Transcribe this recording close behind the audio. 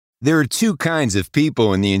There are two kinds of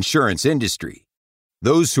people in the insurance industry.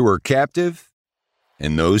 Those who are captive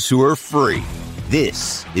and those who are free.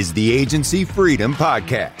 This is the Agency Freedom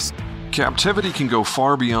Podcast. Captivity can go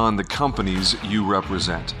far beyond the companies you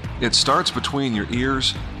represent. It starts between your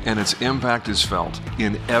ears, and its impact is felt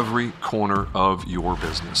in every corner of your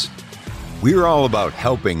business. We're all about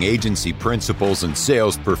helping agency principals and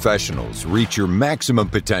sales professionals reach your maximum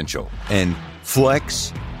potential and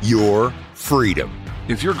flex your freedom.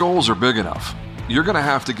 If your goals are big enough, you're going to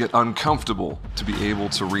have to get uncomfortable to be able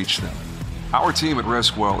to reach them. Our team at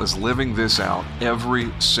Riskwell is living this out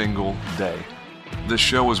every single day. This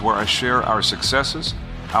show is where I share our successes,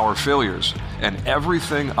 our failures, and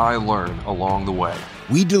everything I learn along the way.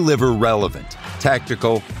 We deliver relevant,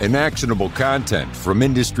 tactical, and actionable content from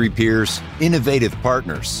industry peers, innovative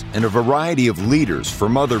partners, and a variety of leaders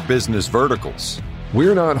from other business verticals.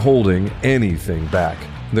 We're not holding anything back.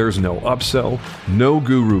 There's no upsell, no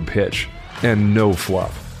guru pitch, and no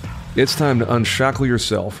fluff. It's time to unshackle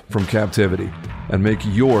yourself from captivity and make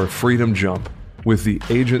your freedom jump with the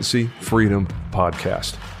Agency Freedom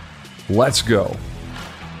Podcast. Let's go.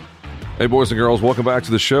 Hey, boys and girls, welcome back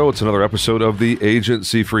to the show. It's another episode of the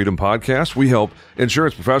Agency Freedom Podcast. We help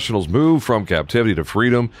insurance professionals move from captivity to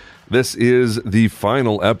freedom. This is the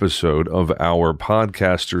final episode of our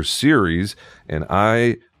podcaster series, and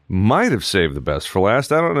I might have saved the best for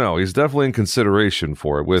last. I don't know. He's definitely in consideration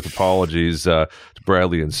for it, with apologies to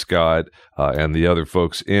Bradley and Scott and the other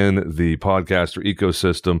folks in the podcaster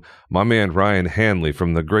ecosystem. My man Ryan Hanley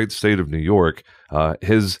from the great state of New York.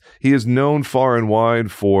 He is known far and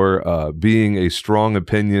wide for being a strong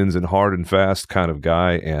opinions and hard and fast kind of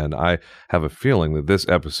guy, and I have a feeling that this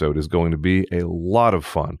episode is going to be a lot of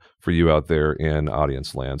fun for you out there in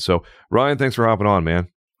audience land. So, Ryan, thanks for hopping on, man.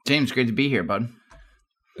 James, great to be here, bud.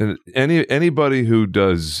 And anybody who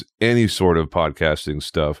does any sort of podcasting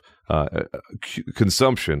stuff,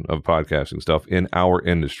 consumption of podcasting stuff in our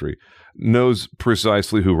industry, knows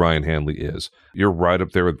precisely who Ryan Hanley is. You're right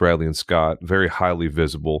up there with Bradley and Scott, very highly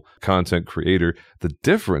visible content creator. The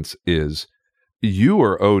difference is you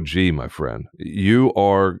are OG, my friend. You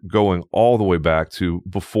are going all the way back to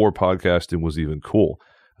before podcasting was even cool.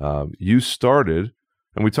 You started,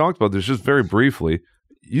 and we talked about this just very briefly,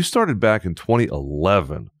 you started back in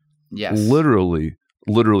 2011. Yes. Literally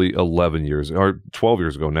 11 years, or 12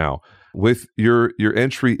 years ago now, with your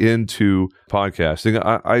entry into podcasting.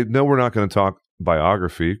 I know we're not going to talk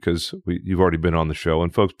biography because you've already been on the show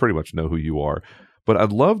and folks pretty much know who you are. But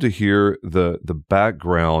I'd love to hear the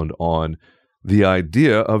background on the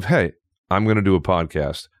idea of, hey, I'm going to do a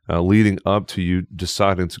podcast, leading up to you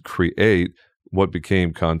deciding to create what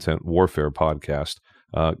became Content Warfare Podcast.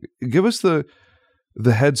 Give us the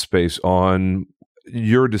headspace on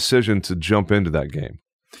your decision to jump into that game.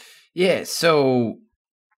 Yeah, so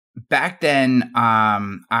back then,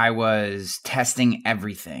 I was testing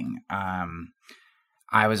everything.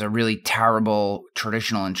 I was a really terrible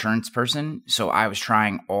traditional insurance person, so I was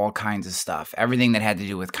trying all kinds of stuff, everything that had to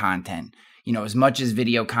do with content. You know, as much as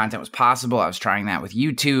video content was possible, I was trying that with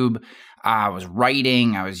YouTube. I was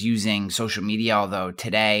writing, I was using social media, although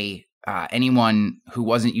today, anyone who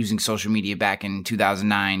wasn't using social media back in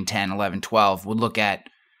 2009, 10, 11, 12 would look at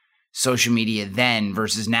social media then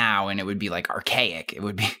versus now, and it would be like archaic. It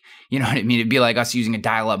would be, you know what I mean? It'd be like us using a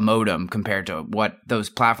dial-up modem compared to what those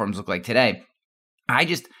platforms look like today.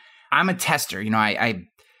 I'm a tester. You know,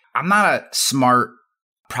 I'm not a smart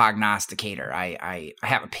prognosticator. I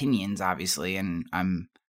have opinions, obviously, and I'm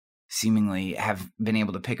seemingly have been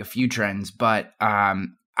able to pick a few trends, but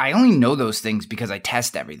I only know those things because I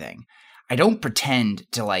test everything. I don't pretend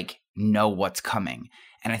to know what's coming.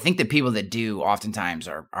 And I think that people that do oftentimes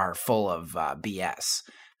are full of BS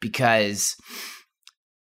because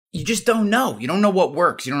you just don't know. You don't know what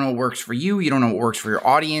works. You don't know what works for you. You don't know what works for your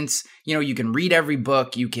audience. You know, you can read every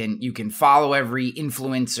book. You can follow every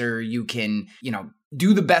influencer. You can,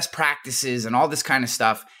 do the best practices and all this kind of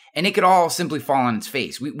stuff. And it could all simply fall on its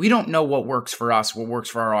face. We don't know what works for us, what works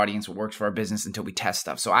for our audience, what works for our business until we test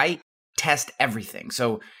stuff. So I test everything.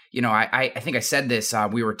 So, I think I said this,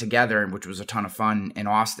 we were together, which was a ton of fun in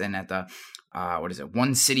Austin at the,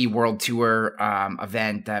 One City World Tour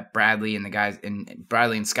event that Bradley and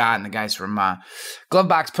Scott and the guys from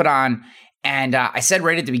Glovebox put on. And I said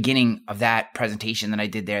right at the beginning of that presentation that I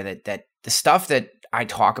did there that the stuff that I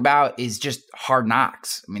talk about is just hard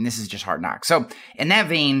knocks. I mean, this is just hard knocks. So in that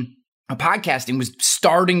vein, podcasting was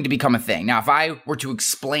starting to become a thing. Now, if I were to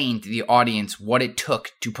explain to the audience what it took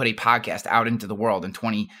to put a podcast out into the world in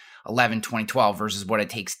 2011, 2012 versus what it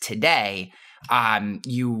takes today,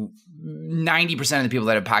 90% of the people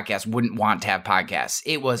that have podcasts wouldn't want to have podcasts.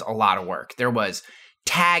 It was a lot of work. There was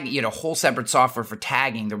tag, you had a whole separate software for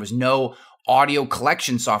tagging. There was no audio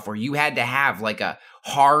collection software. You had to have like a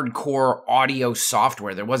hardcore audio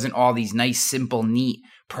software. There wasn't all these nice, simple, neat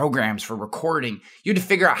programs for recording. You had to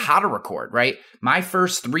figure out how to record, right? My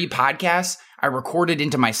first 3 podcasts, I recorded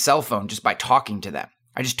into my cell phone just by talking to them.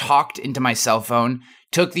 I just talked into my cell phone,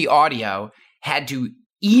 took the audio, had to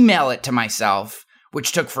email it to myself,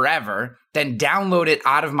 which took forever, then download it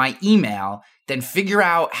out of my email, then figure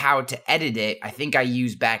out how to edit it. I think I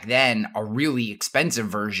used back then a really expensive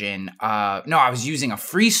version. I was using a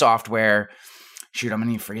free software. Shoot, I'm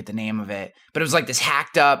going to forget the name of it. But it was like this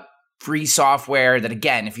hacked up free software that,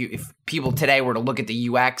 again, if people today were to look at the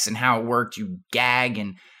UX and how it worked, you'd gag,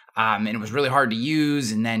 and it was really hard to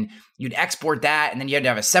use. And then you'd export that, and then you had to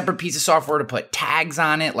have a separate piece of software to put tags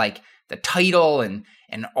on it, like the title and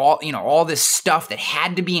all this stuff that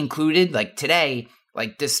had to be included. Like today,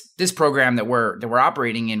 like this program that we're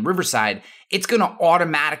operating in, Riverside, it's going to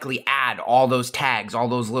automatically add all those tags, all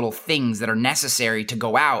those little things that are necessary to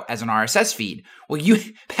go out as an RSS feed. Well,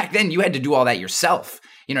 back then you had to do all that yourself.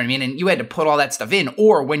 You know what I mean? And you had to put all that stuff in,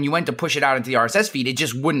 or when you went to push it out into the RSS feed, it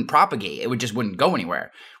just wouldn't propagate. It just wouldn't go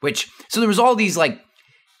anywhere. So there was all these like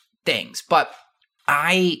things, but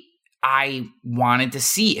I wanted to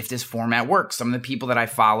see if this format works. Some of the people that I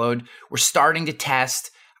followed were starting to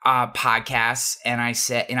test podcasts, and I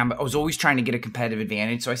said, and I was always trying to get a competitive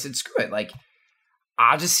advantage. So I said, screw it. Like,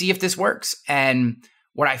 I'll just see if this works. And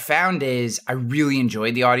what I found is I really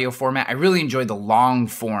enjoyed the audio format. I really enjoyed the long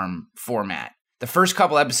form format. The first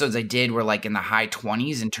couple episodes I did were like in the high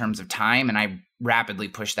 20s in terms of time, and I rapidly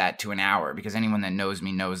pushed that to an hour because anyone that knows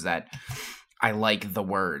me knows that I like the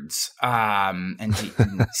words. And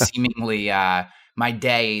seemingly my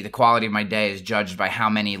day, the quality of my day is judged by how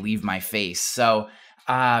many leave my face. So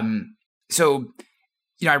I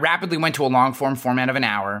rapidly went to a long form format of an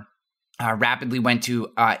hour, rapidly went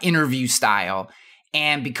to interview style.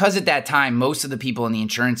 And because at that time, most of the people in the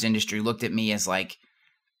insurance industry looked at me as like,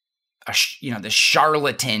 this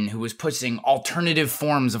charlatan who was pushing alternative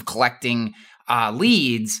forms of collecting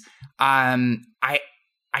leads. I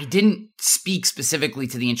didn't speak specifically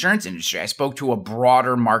to the insurance industry. I spoke to a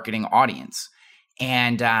broader marketing audience.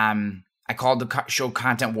 And I called the show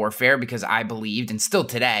Content Warfare because I believed, and still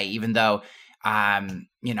today, even though,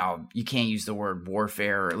 you can't use the word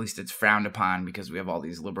warfare, or at least it's frowned upon because we have all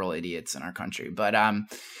these liberal idiots in our country. But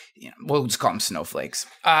we'll just call them snowflakes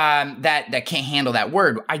that can't handle that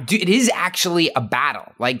word. It is actually a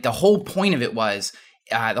battle. Like the whole point of it was,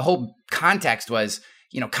 the whole context was,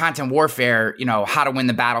 content warfare, how to win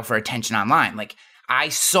the battle for attention online. Like I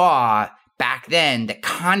saw back then that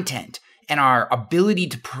content and our ability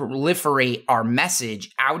to proliferate our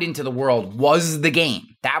message out into the world was the game.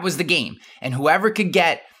 That was the game. And whoever could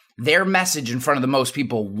get their message in front of the most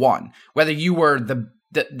people won. Whether you were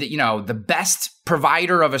the best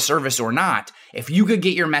provider of a service or not, if you could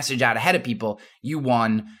get your message out ahead of people, you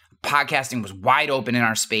won. Podcasting was wide open in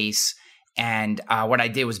our space. And what I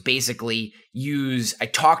did was basically I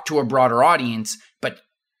talked to a broader audience, but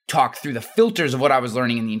talk through the filters of what I was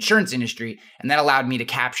learning in the insurance industry. And that allowed me to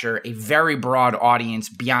capture a very broad audience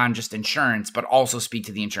beyond just insurance, but also speak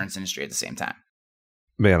to the insurance industry at the same time.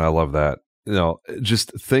 Man, I love that.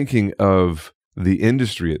 Just thinking of the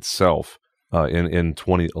industry itself in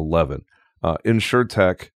 2011,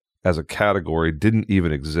 InsurTech as a category didn't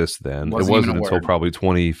even exist then. It wasn't until probably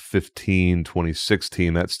 2015,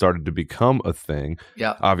 2016 that started to become a thing.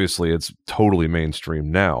 Yeah. Obviously, it's totally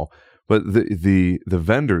mainstream now. But the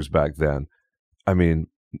vendors back then, I mean,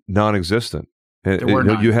 non-existent.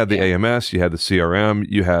 You had the AMS, you had the CRM,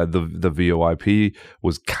 you had the VoIP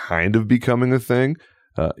was kind of becoming a thing.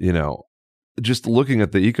 Just looking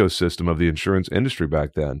at the ecosystem of the insurance industry back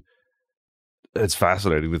then, it's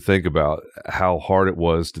fascinating to think about how hard it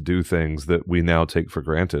was to do things that we now take for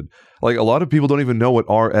granted. Like a lot of people don't even know what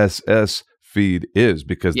RSS feed is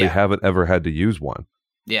because they haven't ever had to use one.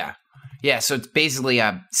 Yeah. Yeah, so it's basically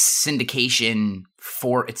a syndication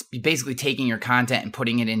it's basically taking your content and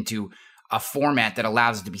putting it into a format that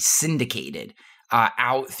allows it to be syndicated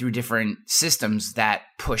out through different systems that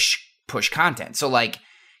push content. So like,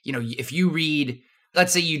 if you read,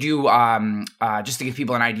 let's say you do, just to give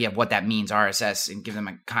people an idea of what that means, RSS, and give them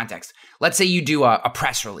a context. Let's say you do a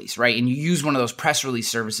press release, right? And you use one of those press release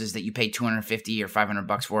services that you pay $250 or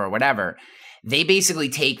 $500 for or whatever. They basically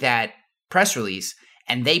take that press release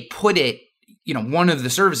and they put it, one of the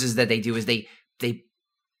services that they do is they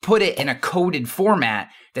put it in a coded format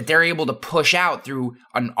that they're able to push out through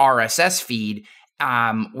an RSS feed,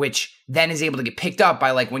 which then is able to get picked up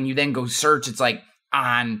by, like, when you then go search, it's like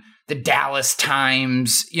on the Dallas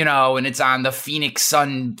Times, and it's on the Phoenix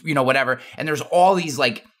Sun, whatever. And there's all these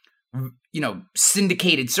like,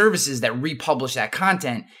 syndicated services that republish that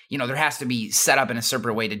content. There has to be set up in a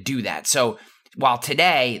separate way to do that. So while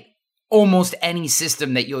today, almost any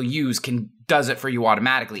system that you'll use does it for you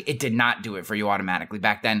automatically, it did not do it for you automatically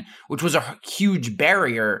back then, which was a huge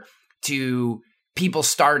barrier to people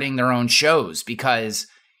starting their own shows because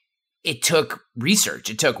it took research,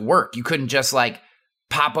 it took work. You couldn't just like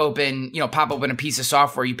pop open a piece of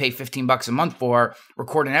software you pay $15 a month for,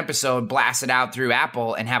 record an episode, blast it out through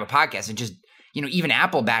Apple and have a podcast. It just, even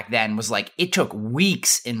Apple back then was like, it took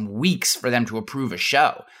weeks and weeks for them to approve a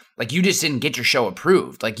show. Like you just didn't get your show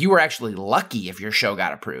approved. Like you were actually lucky if your show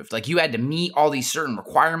got approved. Like you had to meet all these certain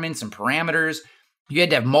requirements and parameters. You had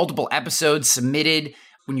to have multiple episodes submitted.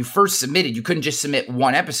 When you first submitted, you couldn't just submit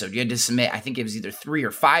one episode. You had to submit, I think it was either 3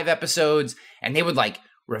 or 5 episodes, and they would like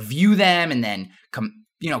review them and then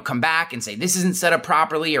come back and say, this isn't set up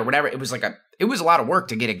properly or whatever. It was a lot of work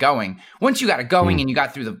to get it going. Once you got it going and you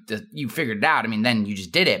got through you figured it out, then you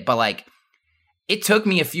just did it. But like, it took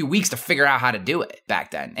me a few weeks to figure out how to do it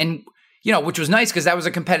back then. And, which was nice because that was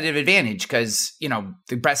a competitive advantage because,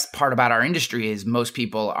 the best part about our industry is most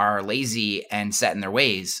people are lazy and set in their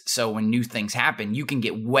ways. So when new things happen, you can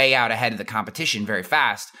get way out ahead of the competition very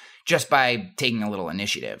fast just by taking a little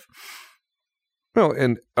initiative. Well,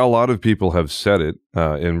 and a lot of people have said it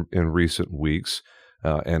in recent weeks,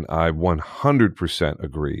 and I 100%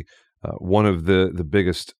 agree. One of the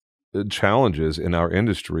biggest challenges in our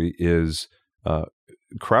industry is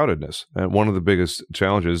crowdedness. And one of the biggest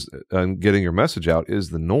challenges in getting your message out is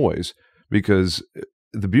the noise, because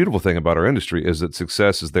the beautiful thing about our industry is that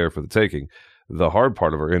success is there for the taking. The hard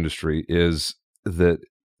part of our industry is that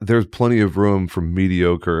there's plenty of room for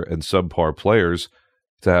mediocre and subpar players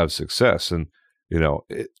to have success. And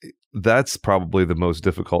that's probably the most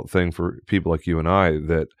difficult thing for people like you and I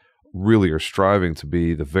that really are striving to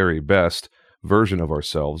be the very best version of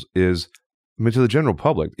ourselves is, to the general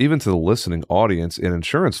public, even to the listening audience in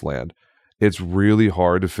insurance land, it's really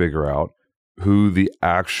hard to figure out who the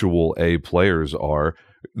actual A players are,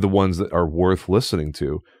 the ones that are worth listening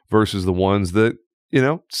to versus the ones that,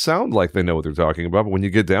 sound like they know what they're talking about. But when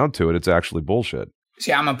you get down to it, it's actually bullshit.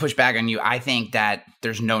 See, I'm going to push back on you. I think that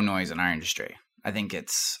there's no noise in our industry. I think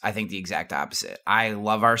the exact opposite. I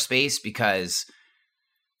love our space because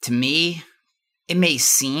to me, it may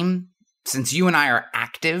seem, since you and I are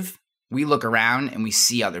active, we look around and we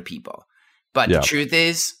see other people. But the truth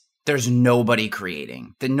is, there's nobody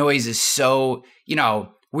creating. The noise is so,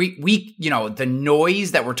 the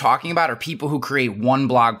noise that we're talking about are people who create one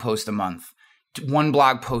blog post a month, one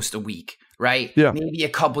blog post a week, right? Yeah. Maybe a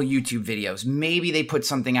couple YouTube videos. Maybe they put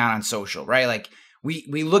something out on social, right? Like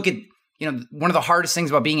we look at, one of the hardest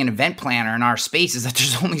things about being an event planner in our space is that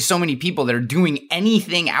there's only so many people that are doing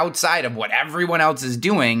anything outside of what everyone else is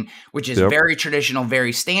doing, which is very traditional,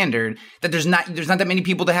 very standard, that there's not that many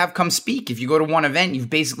people to have come speak. If you go to one event,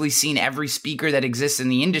 you've basically seen every speaker that exists in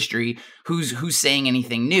the industry who's saying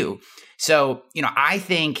anything new. So, I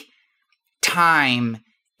think time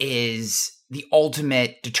is the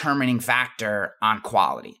ultimate determining factor on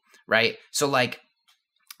quality, right? So like,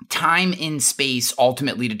 time in space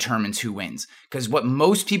ultimately determines who wins, because what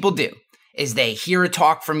most people do is they hear a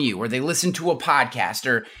talk from you, or they listen to a podcast,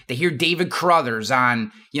 or they hear David Carruthers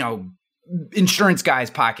on, Insurance Guy's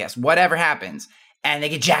podcast, whatever happens, and they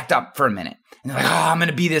get jacked up for a minute. And they're like, oh, I'm going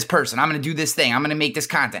to be this person. I'm going to do this thing. I'm going to make this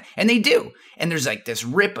content. And they do. And there's like this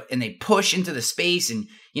rip, and they push into the space, and,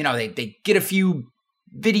 they get a few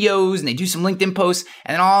videos and they do some LinkedIn posts,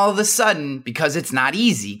 and then all of a sudden, because it's not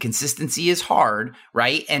easy, consistency is hard,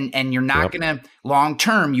 right? And you're not going to long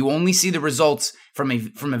term, you only see the results from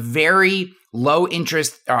a very low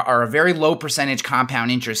interest or a very low percentage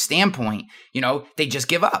compound interest standpoint. They just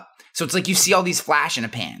give up. So it's like you see all these flash in the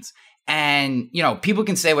pans, and people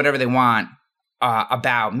can say whatever they want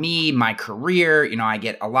about me, my career. I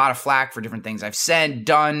get a lot of flack for different things I've said,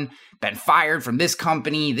 done, been fired from this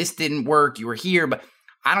company. This didn't work. You were here, but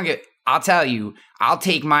I'll tell you, I'll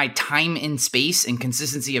take my time in space and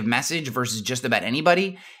consistency of message versus just about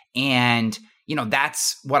anybody. And,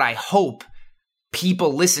 that's what I hope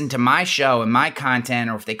people listen to my show and my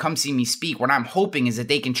content, or if they come see me speak, what I'm hoping is that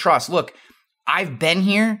they can trust, look, I've been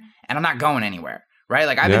here and I'm not going anywhere, right?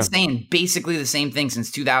 Like I've been saying basically the same thing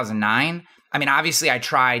since 2009. Obviously I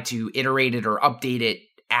try to iterate it or update it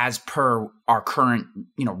as per our current,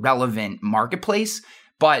 relevant marketplace,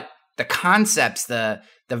 but the concepts, the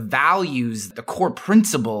values, the core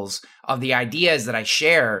principles of the ideas that I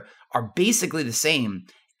share are basically the same.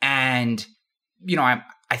 And,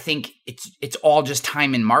 I think it's all just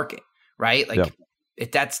time in market, right? Like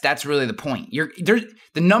That's really the point. The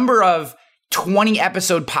number of 20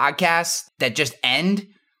 episode podcasts that just end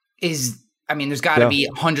is, I mean, there's got to be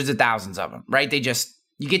hundreds of thousands of them, right?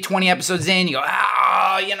 You get 20 episodes in, you go,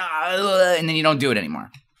 and then you don't do it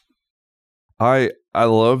anymore. I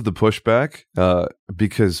love the pushback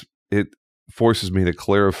because it forces me to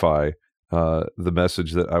clarify the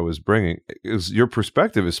message that I was bringing. Your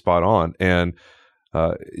perspective is spot on, and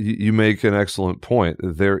you make an excellent point.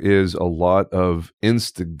 There is a lot of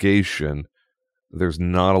instigation. There's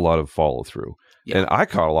not a lot of follow through. Yeah. And I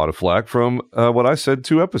caught a lot of flack from what I said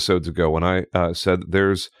 2 episodes ago when I said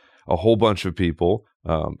there's a whole bunch of people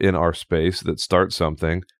in our space that start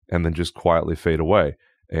something and then just quietly fade away.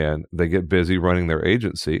 And they get busy running their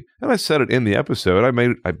agency. And I said it in the episode.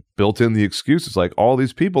 I built in the excuses like all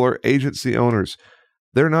these people are agency owners.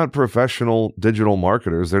 They're not professional digital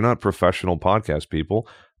marketers. They're not professional podcast people.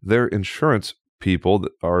 They're insurance people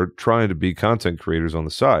that are trying to be content creators on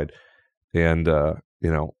the side. And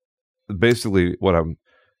basically what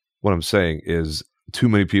I'm saying is too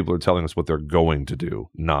many people are telling us what they're going to do,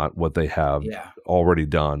 not what they have already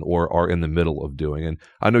done or are in the middle of doing. And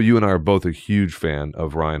I know you and I are both a huge fan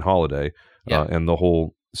of Ryan Holiday and the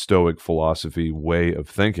whole Stoic philosophy way of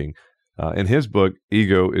thinking. In his book,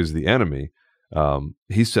 Ego is the Enemy,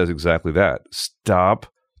 he says exactly that. Stop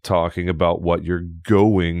talking about what you're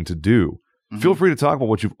going to do. Mm-hmm. Feel free to talk about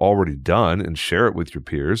what you've already done and share it with your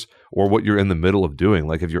peers or what you're in the middle of doing.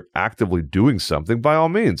 Like if you're actively doing something, by all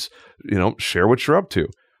means, share what you're up to.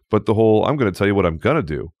 But the whole, I'm going to tell you what I'm going to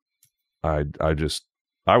do. I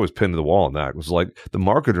was pinned to the wall on that. It was like the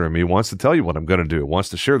marketer in me wants to tell you what I'm going to do, wants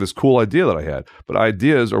to share this cool idea that I had. But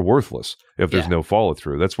ideas are worthless if there's no follow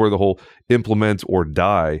through. That's where the whole implement or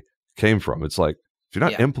die came from. It's like, if you're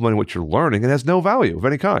not implementing what you're learning, it has no value of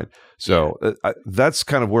any kind. So that's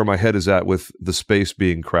kind of where my head is at with the space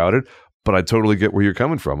being crowded. But I totally get where you're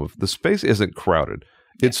coming from. The space isn't crowded.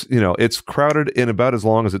 It's it's crowded in about as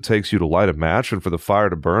long as it takes you to light a match and for the fire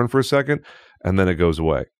to burn for a second, and then it goes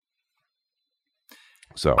away.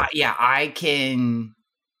 So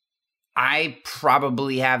I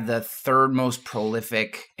probably have the third most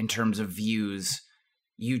prolific in terms of views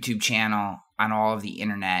YouTube channel on all of the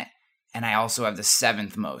internet. And I also have the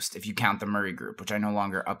 7th most, if you count the Murray Group, which I no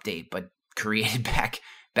longer update, but created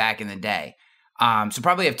back in the day. So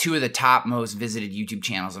probably have 2 of the top most visited YouTube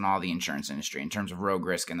channels in all the insurance industry in terms of Rogue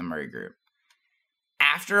Risk and the Murray Group.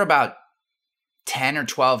 After about 10 or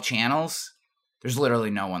 12 channels, there's literally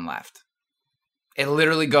no one left. It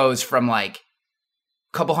literally goes from like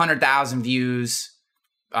a couple 100,000 views.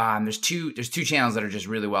 There's two channels that are just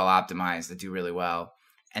really well optimized that do really well.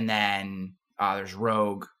 And then there's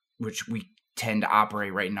Rogue, which we tend to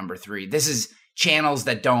operate right number 3. This is channels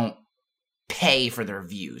that don't pay for their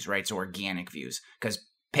views, right? So organic views, because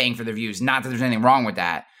paying for their views, not that there's anything wrong with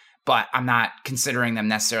that, but I'm not considering them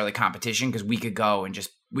necessarily competition because we could go and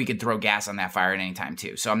we could throw gas on that fire at any time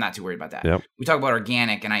too. So I'm not too worried about that. Yep. We talk about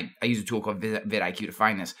organic, and I use a tool called vidIQ to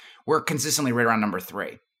find this. We're consistently right around number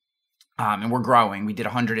 3. And we're growing. We did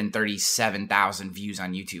 137,000 views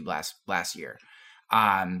on YouTube last year.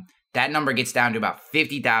 That number gets down to about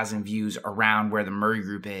 50,000 views around where the Murray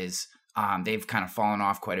Group is. They've kind of fallen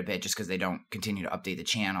off quite a bit just because they don't continue to update the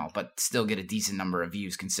channel, but still get a decent number of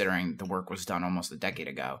views considering the work was done almost a decade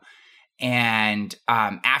ago. And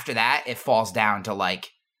after that, it falls down to like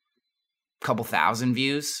a couple thousand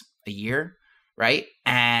views a year, right?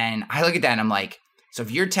 And I look at that and I'm like, so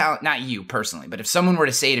if you're not you personally, but if someone were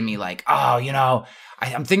to say to me like, oh,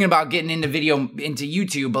 I'm thinking about getting into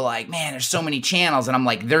YouTube, but like, man, there's so many channels. And I'm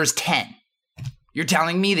like, there's 10. You're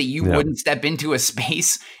telling me that you wouldn't step into a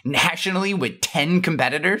space nationally with 10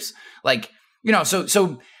 competitors? Like,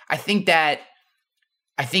 so I think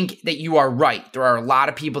that you are right. There are a lot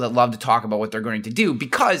of people that love to talk about what they're going to do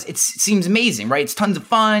because it seems amazing, right? It's tons of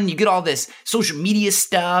fun. You get all this social media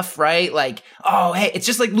stuff, right? Like, oh, hey, it's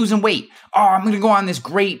just like losing weight. Oh, I'm going to go on this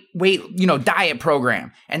great weight, diet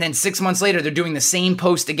program. And then 6 months later, they're doing the same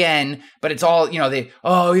post again, but it's all,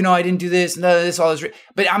 I didn't do this, none of this, all this,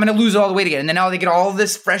 but I'm going to lose all the weight again. And then now they get all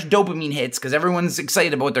this fresh dopamine hits because everyone's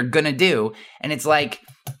excited about what they're going to do. And it's like,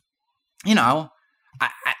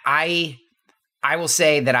 I will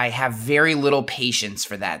say that I have very little patience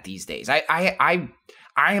for that these days. I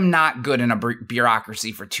am not good in a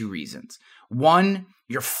bureaucracy for 2 reasons. One,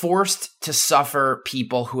 you're forced to suffer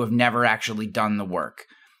people who have never actually done the work.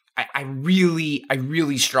 I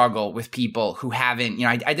really struggle with people who haven't,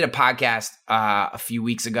 I did a podcast a few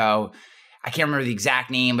weeks ago. I can't remember the exact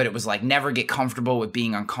name, but it was like never get comfortable with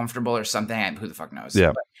being uncomfortable or something. Who the fuck knows?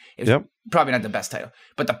 Yeah. But it was probably not the best title.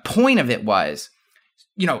 But the point of it was,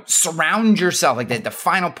 surround yourself, like the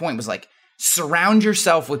final point was like, surround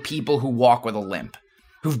yourself with people who walk with a limp,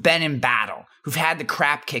 who've been in battle, who've had the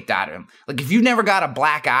crap kicked out of them. Like, if you've never got a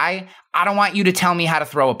black eye, I don't want you to tell me how to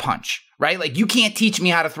throw a punch, right? Like, you can't teach me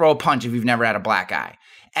how to throw a punch if you've never had a black eye.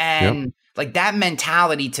 And like, that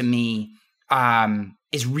mentality to me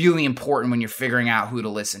is really important when you're figuring out who to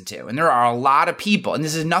listen to. And there are a lot of people, and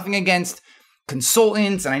this is nothing against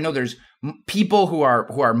consultants, and I know there's people who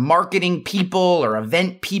are marketing people or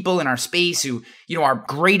event people in our space who, you know, are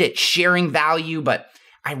great at sharing value, but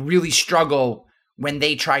I really struggle when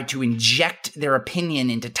they try to inject their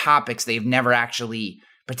opinion into topics they've never actually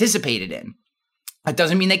participated in. That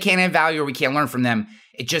doesn't mean they can't have value or we can't learn from them.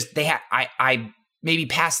 It just, I maybe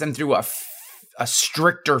pass them through a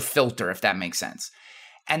stricter filter, if that makes sense.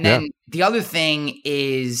 And then the other thing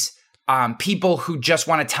is people who just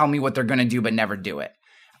want to tell me what they're going to do but never do it.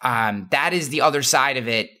 That is the other side of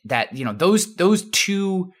it. That, you know, those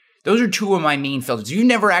are two of my main filters. You've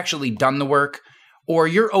never actually done the work, or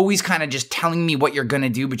you're always kind of just telling me what you're going to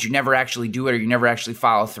do, but you never actually do it, or you never actually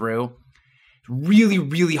follow through. Really,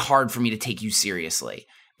 really hard for me to take you seriously,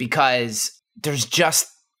 because there's just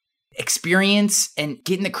experience, and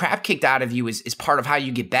getting the crap kicked out of you is part of how you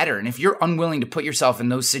get better. And if you're unwilling to put yourself in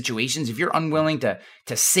those situations, if you're unwilling to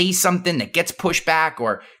say something that gets pushed back,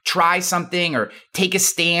 or try something, or take a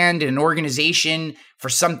stand in an organization for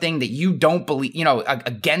something that you don't believe, you know,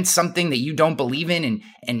 against something that you don't believe in,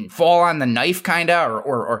 and fall on the knife kind of,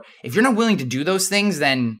 or if you're not willing to do those things,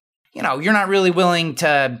 then, you know, I'm not really willing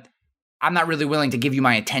to give you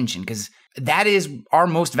my attention, because that is our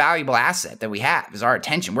most valuable asset that we have, is our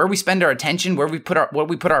attention. Where we spend our attention, what we put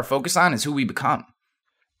our focus on, is who we become.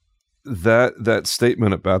 That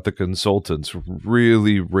statement about the consultants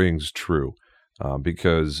really rings true,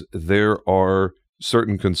 because there are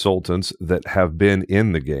certain consultants that have been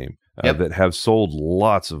in the game, that have sold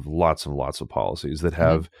lots of policies, that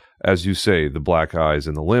have, as you say, the black eyes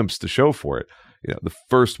and the limps to show for it. You know, the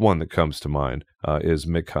first one that comes to mind is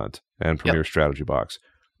Mick Hunt and Premier Strategy Box.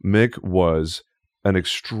 Mick was an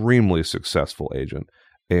extremely successful agent,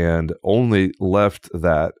 and only left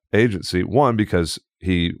that agency, one, because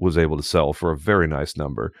he was able to sell for a very nice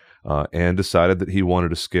number, and decided that he wanted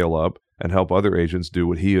to scale up and help other agents do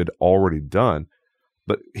what he had already done.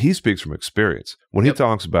 But he speaks from experience. When he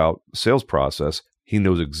talks about sales process, he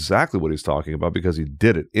knows exactly what he's talking about, because he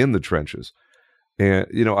did it in the trenches. And,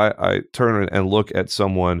 you know, I turn and look at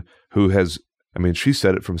someone who has, I mean, she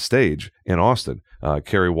said it from stage in Austin,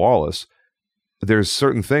 Carrie Wallace. There's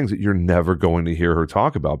certain things that you're never going to hear her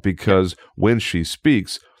talk about, because when she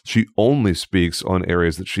speaks, she only speaks on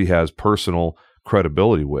areas that she has personal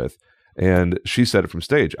credibility with. And she said it from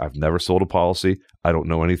stage. I've never sold a policy. I don't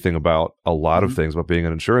know anything about a lot of things about being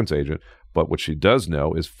an insurance agent, but what she does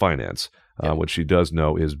know is finance. What she does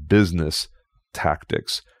know is business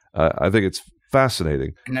tactics. I think it's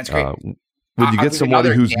fascinating. And that's great. When you get somebody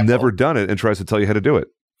who's never done it and tries to tell you how to do it.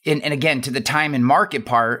 And again, to the time and market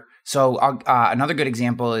part, so another good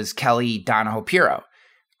example is Kelly Donahoe-Piro.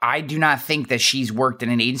 I do not think that she's worked in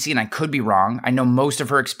an agency, and I could be wrong. I know most of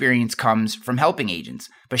her experience comes from helping agents,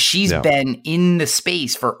 but she's been in the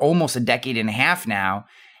space for almost a decade and a half now,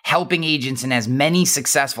 helping agents, and has many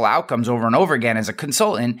successful outcomes over and over again as a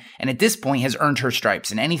consultant, and at this point has earned her stripes.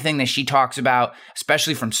 And anything that she talks about,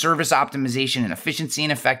 especially from service optimization and efficiency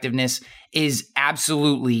and effectiveness, is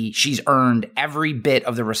absolutely, she's earned every bit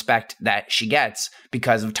of the respect that she gets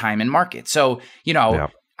because of time and market. So, you know,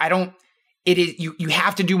 it is, you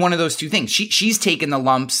have to do one of those two things. She's taken the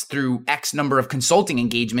lumps through X number of consulting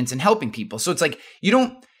engagements and helping people. So it's like,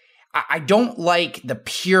 I don't like the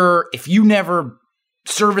pure, if you never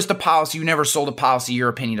serviced a policy, you never sold a policy, your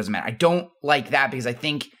opinion doesn't matter. I don't like that, because I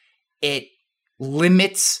think it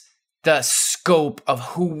limits the scope of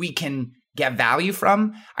who we can get value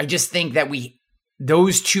from. I just think that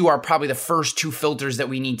those two are probably the first two filters that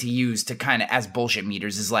we need to use to kind of, as bullshit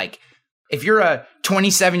meters, is like, if you're a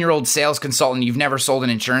 27-year-old sales consultant, you've never sold an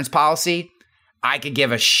insurance policy, I could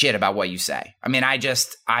give a shit about what you say. I mean, I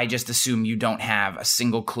just assume you don't have a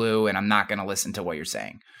single clue, and I'm not going to listen to what you're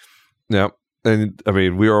saying. Yeah. And I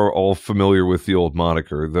mean, we are all familiar with the old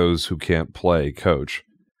moniker, those who can't play coach.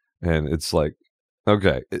 And it's like,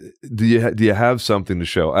 okay, do you have something to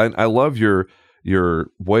show? I love your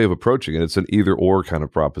way of approaching it. It's an either or kind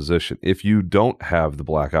of proposition. If you don't have the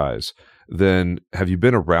black eyes, then have you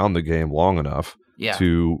been around the game long enough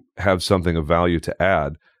to have something of value to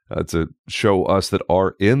add, to show us that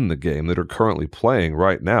are in the game, that are currently playing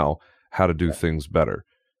right now, how to do things better?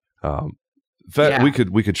 We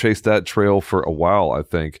could chase that trail for a while, I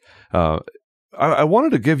think. I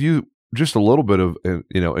wanted to give you just a little bit of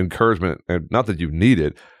encouragement, and not that you need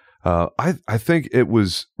it. I think it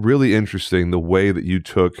was really interesting the way that you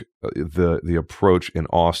took the approach in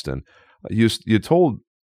Austin. You told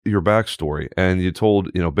your backstory, and you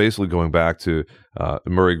told, basically going back to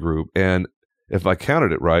Murray Group, and if I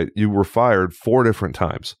counted it right, you were fired 4 different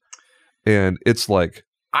times, and it's like,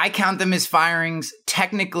 I count them as firings.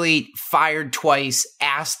 Technically, fired twice,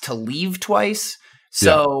 asked to leave twice.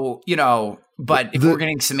 So, but if we're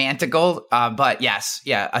getting semantical, but yes,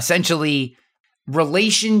 essentially,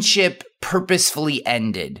 relationship purposefully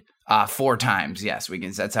ended 4 times. Yes, we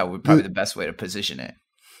can. That's probably the best way to position it.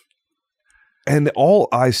 And all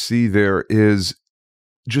I see there is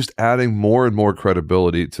just adding more and more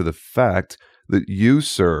credibility to the fact that you,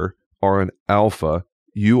 sir, are an alpha.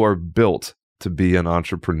 You are built to be an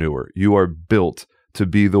entrepreneur. You are built to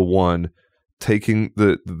be the one taking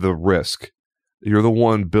the risk. You're the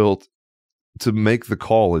one built to make the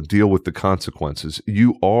call and deal with the consequences.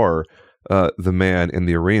 You are the man in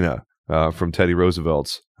the arena from Teddy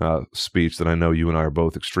Roosevelt's speech that I know you and I are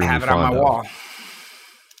both extremely fond of. I have it on my wall.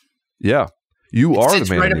 Yeah. You are the man in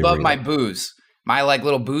the arena. It's right above my booze. My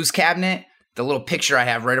little booze cabinet, the little picture I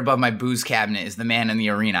have right above my booze cabinet is the man in the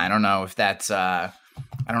arena. I don't know if that's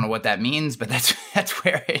I don't know what that means, but that's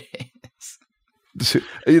where it is.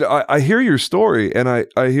 I hear your story, and I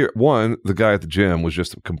hear, one, the guy at the gym was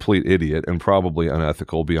just a complete idiot and probably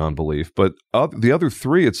unethical beyond belief. But the other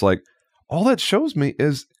 3, it's like, all that shows me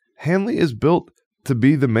is Hanley is built to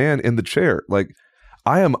be the man in the chair. Like,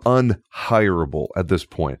 I am unhireable at this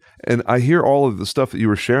point. And I hear all of the stuff that you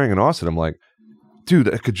were sharing in Austin. I'm like, dude,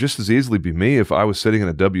 it could just as easily be me if I was sitting in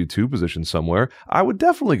a W-2 position somewhere. I would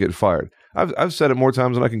definitely get fired. I've said it more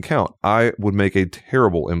times than I can count. I would make a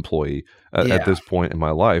terrible employee at this point in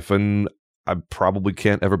my life, and I probably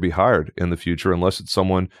can't ever be hired in the future unless it's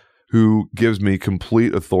someone who gives me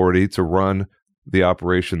complete authority to run the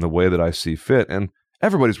operation the way that I see fit. And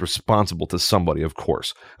everybody's responsible to somebody, of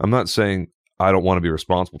course. I'm not saying I don't want to be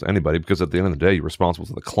responsible to anybody, because at the end of the day, you're responsible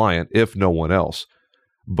to the client, if no one else.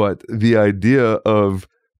 But the idea of,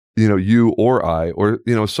 you or I, or,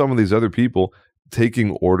 some of these other people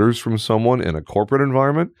taking orders from someone in a corporate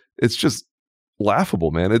environment, it's just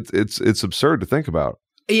laughable, man. It's absurd to think about.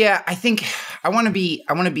 Yeah, I think I want to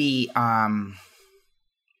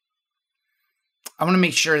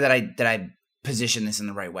make sure that I position this in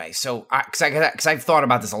the right way. So, because I've thought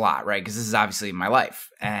about this a lot, right? Because this is obviously my life,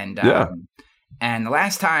 and the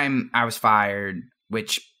last time I was fired,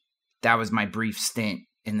 which that was my brief stint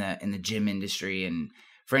in the gym industry, and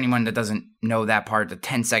for anyone that doesn't know that part, the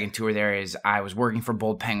 10-second tour there is I was working for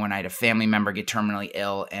Bold Penguin. I had a family member get terminally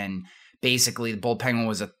ill, and basically the Bold Penguin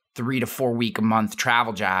was a 3 to 4 week a month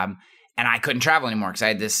travel job, and I couldn't travel anymore because I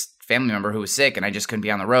had this family member who was sick, and I just couldn't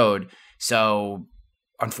be on the road. So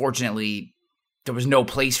unfortunately, there was no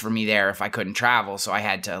place for me there if I couldn't travel, so I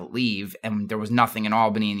had to leave, and there was nothing in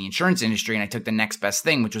Albany in the insurance industry, and I took the next best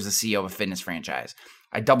thing, which was the CEO of a fitness franchise.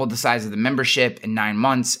 I doubled the size of the membership in 9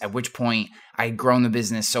 months, at which point I had grown the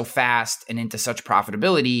business so fast and into such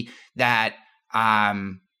profitability that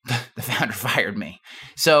the founder fired me.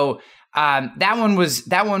 So that one was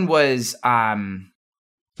that's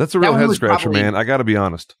a real head scratcher, man. I got to be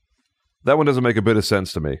honest. That one doesn't make a bit of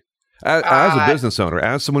sense to me. As a business owner,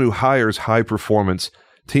 as someone who hires high performance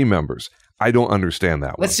team members, I don't understand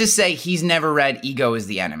that one. Let's just say he's never read Ego is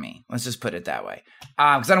the Enemy. Let's just put it that way.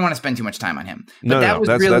 Because I don't want to spend too much time on him. But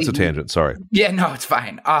that's a tangent. Sorry. Yeah, no, it's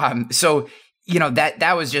fine. So,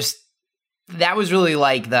 that was really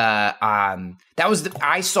like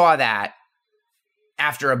I saw that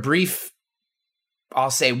after a brief, I'll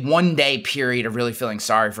say 1 day period of really feeling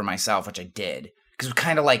sorry for myself, which I did. Because it was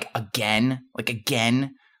kind of like,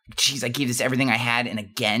 again, geez, I gave this everything I had, and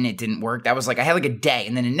again, it didn't work. That was like, I had like a day,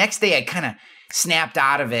 and then the next day I kind of snapped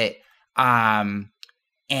out of it, and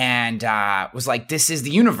was like, this is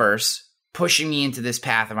the universe pushing me into this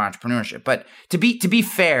path of entrepreneurship. But to be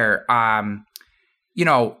fair, I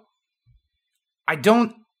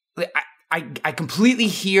completely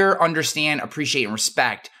hear, understand, appreciate, and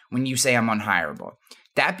respect when you say I'm unhireable.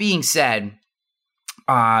 That being said,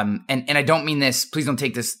 and I don't mean this, please don't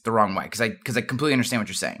take this the wrong way, because I completely understand what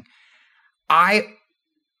you're saying. I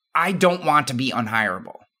don't want to be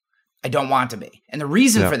unhireable. I don't want to be. And the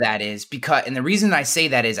reason for that is and the reason I say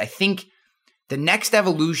that is I think the next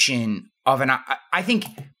evolution of I think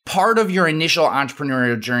part of your initial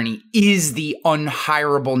entrepreneurial journey is the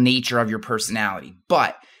unhireable nature of your personality.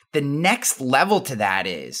 But the next level to that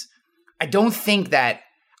is, I think that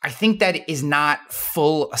is not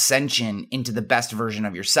full ascension into the best version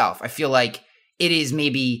of yourself. I feel like it is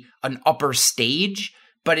maybe an upper stage,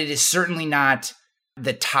 but it is certainly not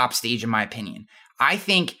the top stage in my opinion. I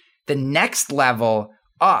think the next level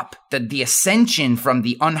up, the ascension from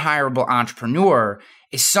the unhireable entrepreneur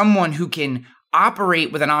is someone who can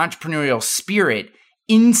operate with an entrepreneurial spirit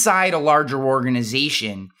inside a larger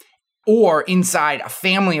organization or inside a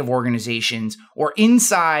family of organizations or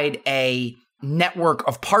inside a network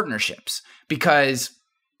of partnerships. Because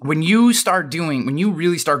when you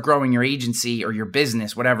really start growing your agency or your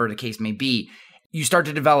business, whatever the case may be, you start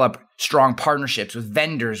to develop strong partnerships with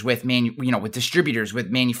vendors, with with distributors, with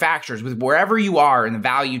manufacturers, with wherever you are in the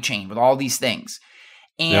value chain, with all these things.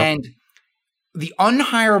 And the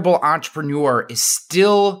unhireable entrepreneur is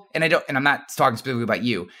still, and I'm not talking specifically about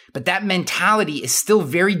you, but that mentality is still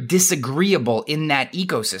very disagreeable in that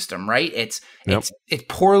ecosystem, right? It's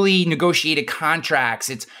poorly negotiated contracts.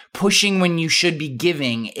 It's pushing when you should be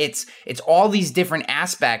giving. It's all these different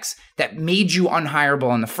aspects that made you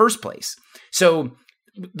unhireable in the first place. So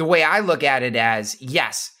the way I look at it as,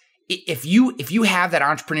 yes, if you have that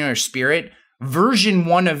entrepreneurial spirit, version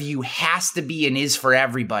 1 of you has to be and is for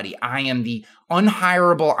everybody. I am the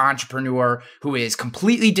unhireable entrepreneur who is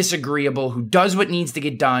completely disagreeable, who does what needs to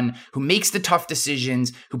get done, who makes the tough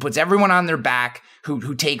decisions, who puts everyone on their back,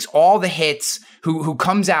 who takes all the hits, who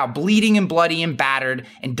comes out bleeding and bloody and battered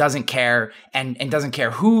and doesn't care and doesn't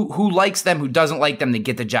care who likes them, who doesn't like them, to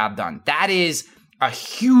get the job done. That is a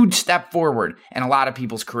huge step forward in a lot of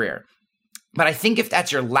people's career. But I think if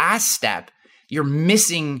that's your last step, you're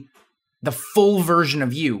missing the full version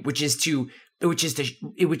of you, which is to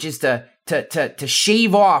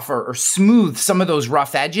shave off or smooth some of those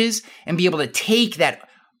rough edges and be able to take that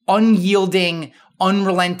unyielding,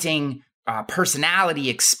 unrelenting personality,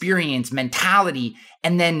 experience, mentality,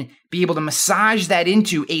 and then be able to massage that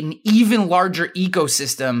into an even larger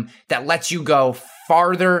ecosystem that lets you go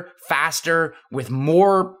farther, faster, with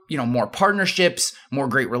more partnerships, more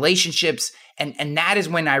great relationships. And that is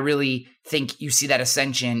when I really think you see that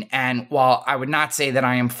ascension. And while I would not say that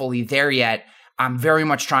I am fully there yet, I'm very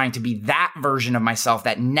much trying to be that version of myself,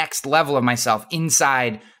 that next level of myself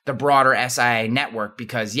inside the broader SIA network.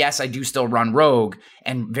 Because yes, I do still run Rogue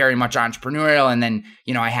and very much entrepreneurial. And then,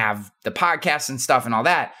 I have the podcasts and stuff and all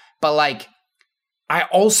that. But I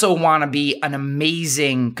also want to be an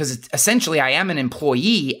amazing, because essentially I am an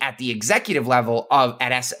employee at the executive level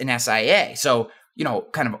at an SIA. So,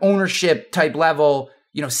 kind of ownership type level,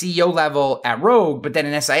 CEO level at Rogue, but then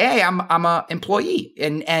in SIA, I'm a employee,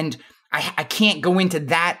 and I can't go into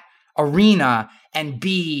that arena and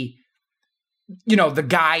be, the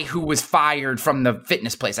guy who was fired from the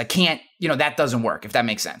fitness place. I can't, that doesn't work, if that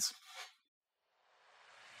makes sense.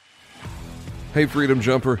 Hey, Freedom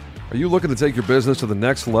Jumper, are you looking to take your business to the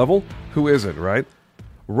next level? Who isn't, right?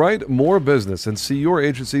 Write more business and see your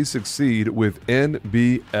agency succeed with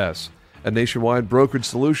NBS. At Nationwide Brokerage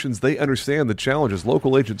Solutions, they understand the challenges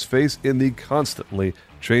local agents face in the constantly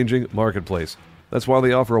changing marketplace. That's why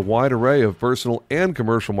they offer a wide array of personal and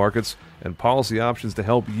commercial markets and policy options to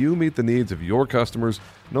help you meet the needs of your customers,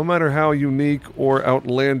 no matter how unique or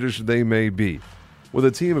outlandish they may be. With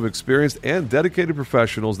a team of experienced and dedicated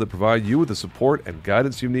professionals that provide you with the support and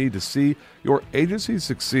guidance you need to see your agency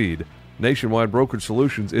succeed, Nationwide Brokerage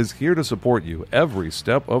Solutions is here to support you every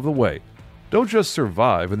step of the way. Don't just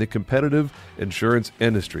survive in the competitive insurance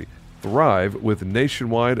industry. Thrive with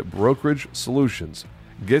Nationwide Brokerage Solutions.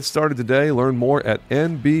 Get started today. Learn more at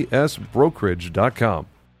nbsbrokerage.com.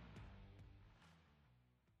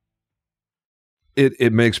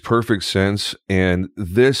 It makes perfect sense. And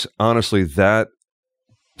this, honestly, that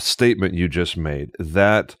statement you just made,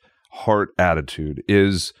 that heart attitude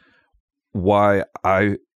is why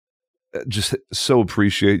I just so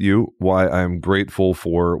appreciate you, why I'm grateful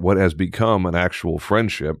for what has become an actual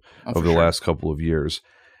friendship over the last couple of years.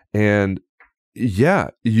 And yeah,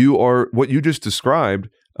 you are, what you just described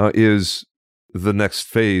is the next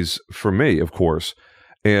phase for me, of course.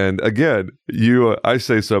 And again, I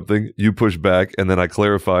say something, you push back, and then I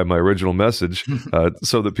clarify my original message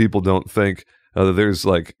so that people don't think that there's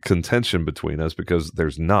like contention between us, because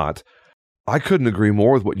there's not. I couldn't agree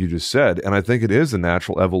more with what you just said, and I think it is a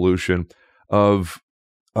natural evolution of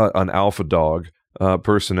an alpha dog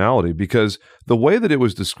personality, because the way that it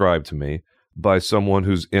was described to me by someone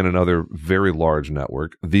who's in another very large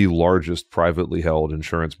network, the largest privately held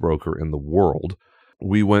insurance broker in the world,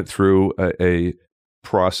 we went through a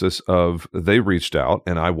process of, they reached out,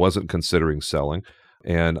 and I wasn't considering selling,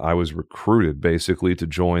 and I was recruited basically to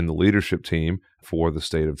join the leadership team for the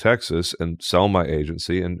state of Texas and sell my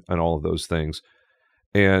agency and all of those things.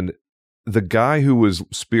 And the guy who was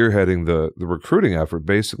spearheading the recruiting effort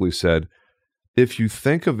basically said, if you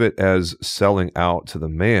think of it as selling out to the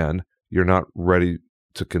man, you're not ready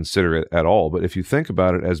to consider it at all. But if you think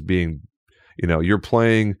about it as being, you're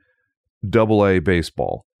playing AA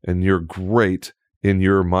baseball and you're great in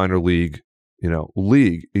your minor league,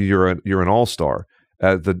 league, you're an all-star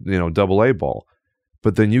at the, AA ball,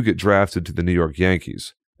 but then you get drafted to the New York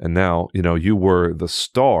Yankees. And now, you were the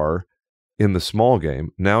star in the small game.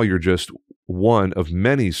 Now you're just one of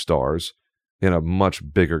many stars in a much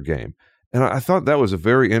bigger game. And I thought that was a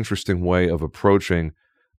very interesting way of approaching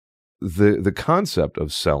the concept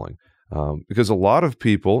of selling. Because a lot of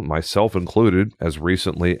people, myself included, as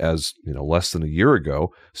recently as less than a year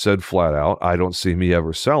ago, said flat out, I don't see me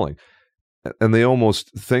ever selling. And they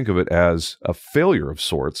almost think of it as a failure of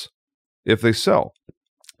sorts if they sell.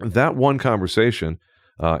 That one conversation,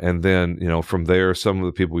 and then from there, some of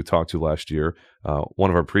the people we talked to last year, one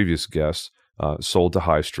of our previous guests sold to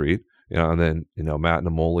High Street, and then Matt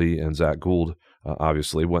Namoli and Zach Gould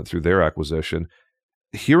obviously went through their acquisition.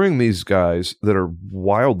 Hearing these guys that are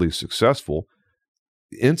wildly successful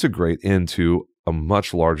integrate into a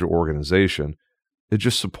much larger organization, it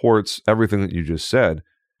just supports everything that you just said.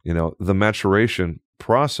 The maturation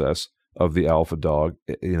process of the alpha dog,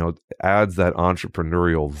 adds that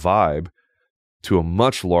entrepreneurial vibe to a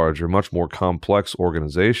much larger, much more complex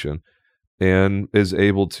organization, and is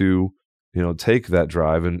able to, take that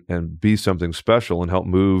drive and be something special and help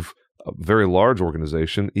move a very large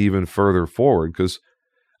organization even further forward. Because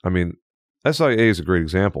SIA is a great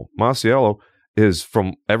example. Masiello is,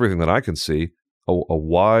 from everything that I can see, a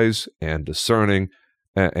wise and discerning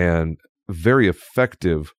and very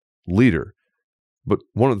effective leader. But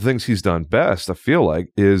one of the things he's done best, I feel like,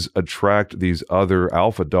 is attract these other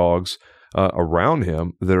alpha dogs around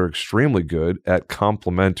him that are extremely good at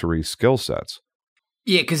complementary skill sets.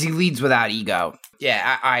 Yeah, because he leads without ego.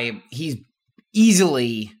 Yeah, he's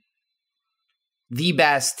easily the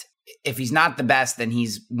best. If he's not the best, then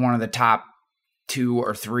he's one of the top 2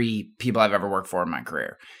 or 3 people I've ever worked for in my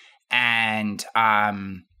career. And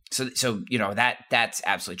so that's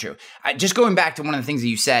absolutely true. Just going back to one of the things that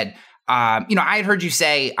you said, I had heard you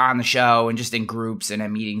say on the show and just in groups and at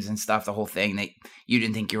meetings and stuff, the whole thing, that you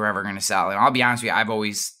didn't think you were ever going to sell. And I'll be honest with you, I've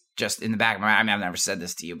always just in the back of my mind, I've never said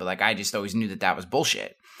this to you, but I just always knew that was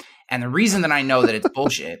bullshit. And the reason that I know that it's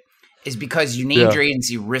bullshit is because you named your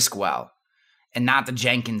agency Riskwell and not the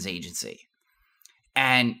Jenkins agency.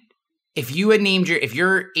 And if you had named if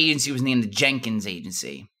your agency was named the Jenkins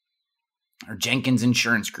agency or Jenkins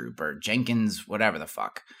Insurance Group or Jenkins whatever the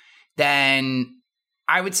fuck, then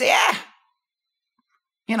I would say,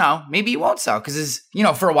 maybe he won't sell because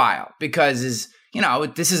for a while, because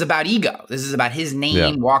this is about ego. This is about his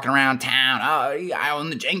name walking around town. Oh, I own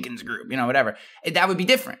the Jenkins Group, whatever. That would be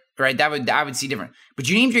different, right? I would see different. But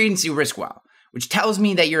you named your agency Riskwell, which tells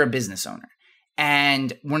me that you're a business owner.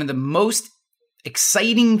 And one of the most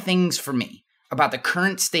exciting things for me about the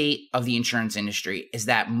current state of the insurance industry is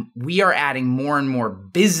that we are adding more and more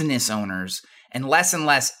business owners and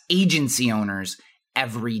less agency owners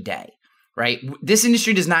every day, right? This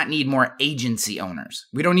industry does not need more agency owners.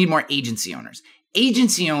 We don't need more agency owners.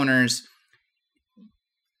 Agency owners,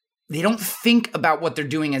 they don't think about what they're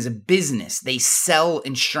doing as a business. They sell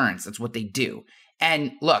insurance. That's what they do.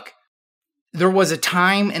 And look, there was a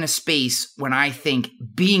time and a space when I think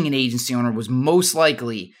being an agency owner was most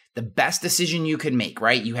likely the best decision you could make,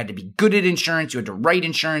 right? You had to be good at insurance. You had to write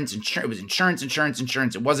insurance. It was insurance.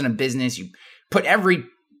 It wasn't a business. You put every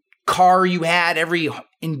car you had, every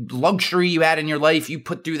luxury you had in your life, you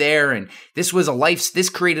put through there. And this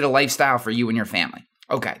created a lifestyle for you and your family.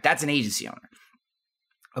 Okay, that's an agency owner.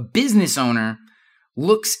 A business owner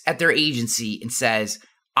looks at their agency and says,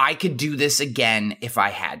 I could do this again if I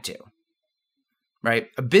had to. Right?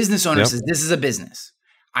 A business owner says, this is a business.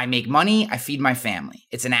 I make money. I feed my family.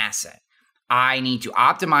 It's an asset. I need to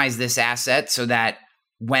optimize this asset so that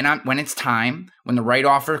when it's time, when the right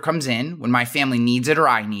offer comes in, when my family needs it or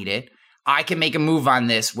I need it, I can make a move on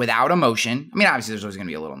this without emotion. I mean, obviously there's always going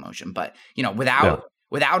to be a little emotion, but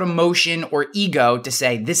without emotion or ego to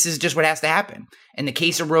say, this is just what has to happen. In the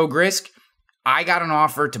case of Rogue Risk, I got an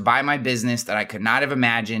offer to buy my business that I could not have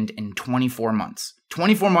imagined in 24 months.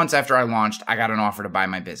 24 months after I launched, I got an offer to buy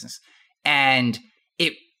my business. And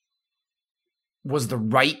it was the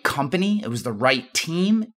right company. It was the right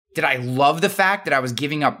team. Did I love the fact that I was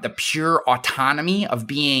giving up the pure autonomy of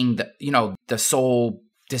being the sole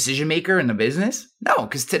decision maker in the business? No,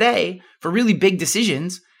 because today, for really big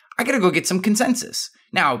decisions, I got to go get some consensus.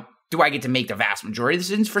 Now, do I get to make the vast majority of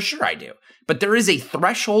decisions? For sure I do. But there is a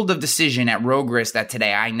threshold of decision at Rogue Risk that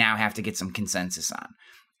today I now have to get some consensus on.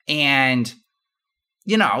 And,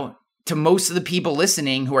 to most of the people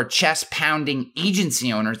listening who are chest-pounding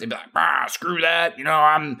agency owners, they'd be like, screw that.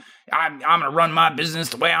 I'm going to run my business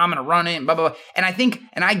the way I'm going to run it, blah, blah, blah. And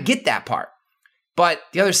I get that part. But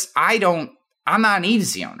I'm not an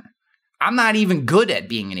agency owner. I'm not even good at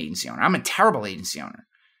being an agency owner. I'm a terrible agency owner.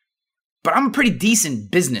 But I'm a pretty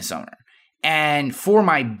decent business owner. And for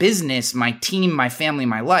my business, my team, my family,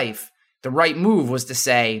 my life, the right move was to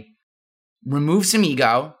say, remove some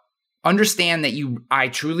ego, understand that I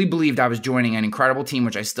truly believed I was joining an incredible team,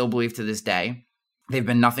 which I still believe to this day. They've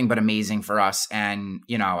been nothing but amazing for us. And,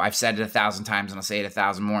 I've said it 1,000 times and I'll say it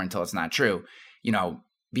 1,000 more until it's not true.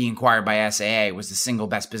 Being acquired by SAA was the single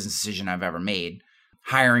best business decision I've ever made.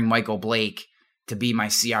 Hiring Michael Blake to be my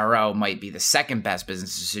CRO might be the second best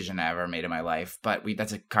business decision I ever made in my life, but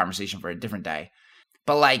that's a conversation for a different day.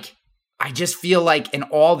 But I just feel like in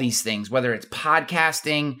all these things, whether it's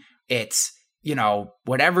podcasting, it's,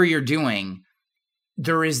 whatever you're doing,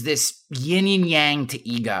 there is this yin and yang to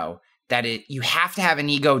ego that you have to have an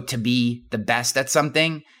ego to be the best at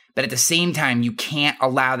something, but at the same time, you can't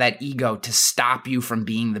allow that ego to stop you from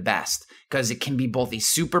being the best because it can be both a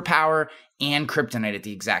superpower and kryptonite at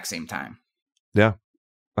the exact same time. Yeah,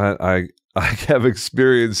 I have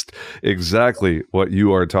experienced exactly what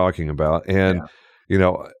you are talking about. And,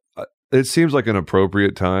 it seems like an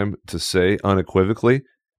appropriate time to say unequivocally,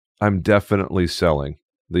 I'm definitely selling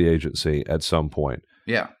the agency at some point.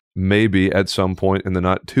 Yeah. Maybe at some point in the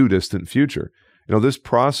not too distant future. This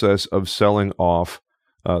process of selling off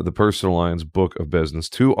the personal lines book of business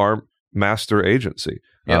to our master agency,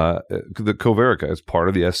 the Coverica, is part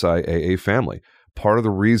of the SIAA family. Part of the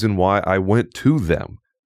reason why I went to them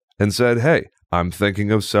and said, hey, I'm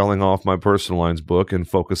thinking of selling off my personal lines book and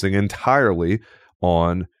focusing entirely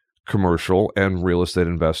on commercial and real estate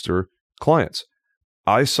investor clients.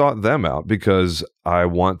 I sought them out because I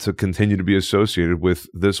want to continue to be associated with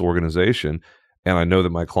this organization. And I know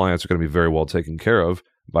that my clients are going to be very well taken care of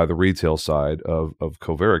by the retail side of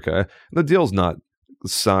Coverica. The deal's not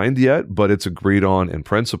signed yet, but it's agreed on in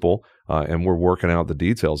principle, and we're working out the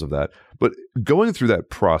details of that. But going through that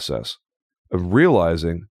process of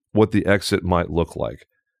realizing what the exit might look like,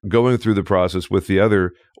 going through the process with the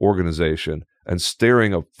other organization and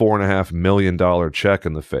staring a $4.5 million check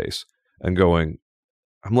in the face and going,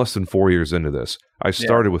 I'm less than 4 years into this. I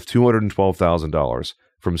started with $212,000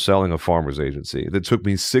 from selling a farmer's agency that took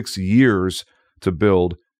me 6 years to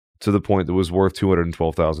build to the point that was worth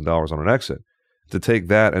 $212,000 on an exit. To take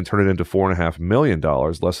that and turn it into $4.5 million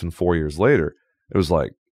less than 4 years later, it was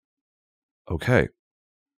like, okay,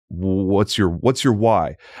 what's your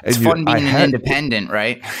why? And it's fun being an independent,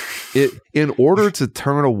 right? In order to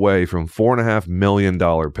turn away from $4.5 million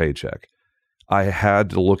paycheck, I had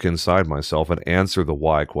to look inside myself and answer the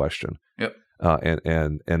why question. Yep.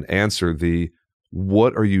 And answer the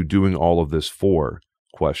what are you doing all of this for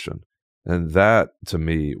question. And that to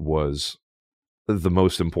me was the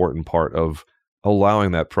most important part of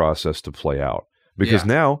allowing that process to play out, because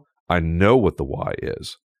now I know what the why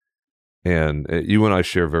is. And you and I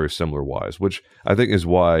share very similar whys, which I think is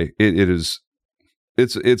why it's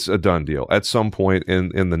a done deal at some point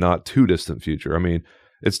in the not too distant future. I mean,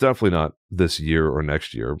 it's definitely not this year or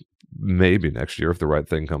next year, maybe next year if the right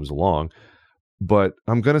thing comes along, but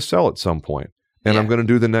I'm going to sell at some point, and I'm going to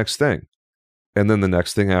do the next thing, and then the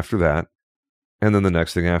next thing after that, and then the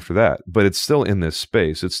next thing after that. But it's still in this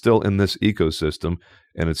space. It's still in this ecosystem,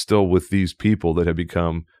 and it's still with these people that have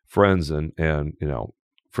become friends and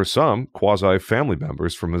for some, quasi-family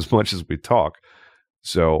members from as much as we talk.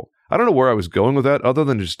 So I don't know where I was going with that, other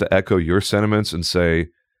than just to echo your sentiments and say,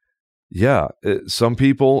 some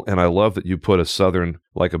people, and I love that you put a Southern,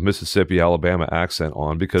 like a Mississippi, Alabama accent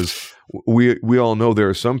on, because we all know there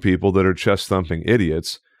are some people that are chest-thumping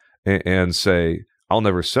idiots and say, I'll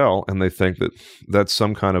never sell, and they think that that's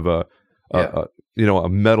some kind of a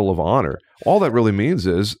medal of honor. All that really means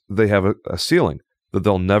is they have a ceiling that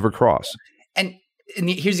they'll never cross. And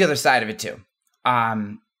here's the other side of it too.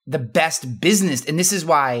 The best business, and this is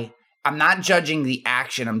why I'm not judging the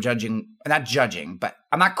action. I'm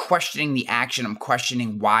not questioning the action. I'm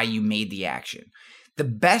questioning why you made the action. The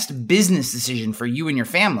best business decision for you and your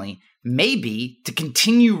family may be to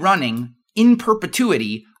continue running in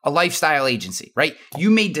perpetuity a lifestyle agency, right? You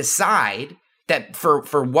may decide that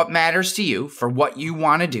for what matters to you, for what you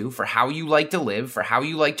want to do, for how you like to live, for how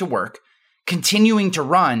you like to work, continuing to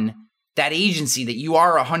run that agency that you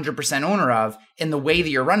are 100% owner of in the way that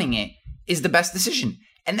you're running it is the best decision.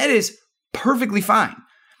 And that is perfectly fine.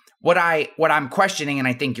 What I'm questioning, and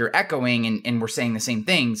I think you're echoing, and we're saying the same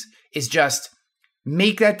things, is just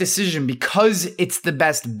make that decision because it's the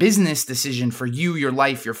best business decision for you, your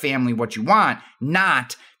life, your family, what you want,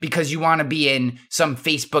 not because you want to be in some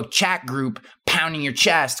Facebook chat group pounding your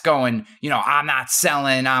chest going, I'm not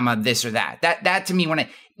selling, I'm a this or that. That to me, when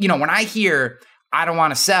I hear I don't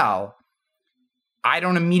want to sell, I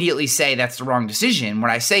don't immediately say that's the wrong decision.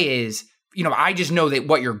 What I say is, I just know that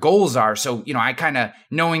what your goals are. So, I kind of,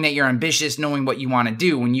 knowing that you're ambitious, knowing what you want to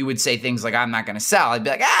do, when you would say things like, I'm not going to sell, I'd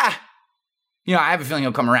be like, I have a feeling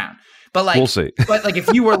he'll come around. But like, we'll see. But like,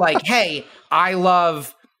 if you were like, hey, I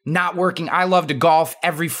love not working. I love to golf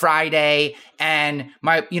every Friday. And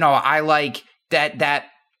I like that,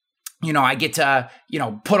 I get to,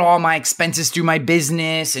 put all my expenses through my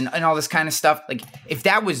business and all this kind of stuff. Like, if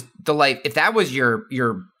that was the life, if that was your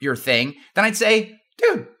thing, then I'd say,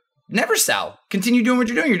 dude, never sell. Continue doing what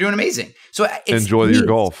you're doing. You're doing amazing. So enjoy your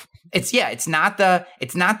golf. It's not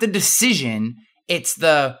the decision. It's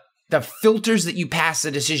the filters that you pass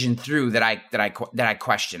the decision through that I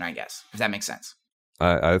question, I guess, if that makes sense.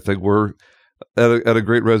 I think we're at a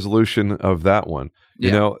great resolution of that one.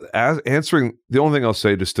 Yeah. As answering, the only thing I'll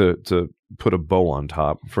say, just to put a bow on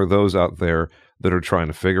top for those out there that are trying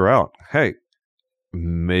to figure out, hey,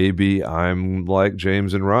 maybe I'm like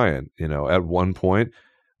James and Ryan. At one point,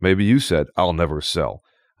 maybe you said, I'll never sell.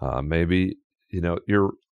 Maybe,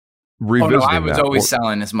 you're revisiting I was that. always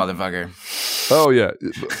selling this motherfucker. Oh yeah,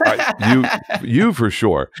 you for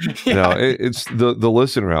sure. Yeah. It's the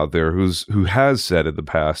listener out there who has said in the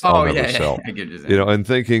past, I'll never sell. I get what you're saying. And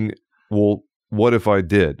thinking, well, what if I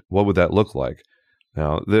did? What would that look like?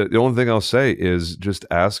 Now, the only thing I'll say is just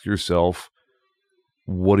ask yourself,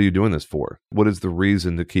 what are you doing this for? What is the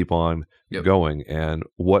reason to keep on going? And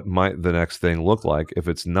what might the next thing look like if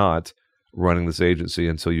it's not running this agency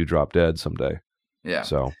until you drop dead someday? Yeah.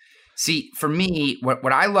 So, see, for me,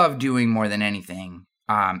 what I love doing more than anything,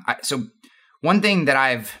 so one thing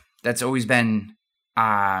that's always been,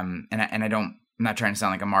 I'm not trying to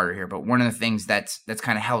sound like a martyr here, but one of the things that's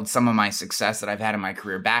kind of held some of my success that I've had in my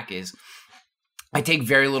career back is I take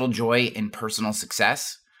very little joy in personal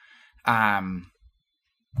success. I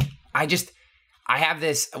have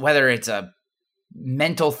this, whether it's a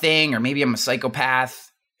mental thing or maybe I'm a psychopath,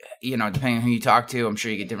 depending on who you talk to, I'm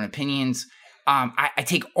sure you get different opinions. I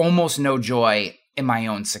take almost no joy in my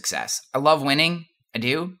own success. I love winning. I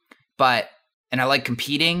do. And I like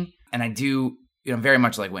competing, and I do, very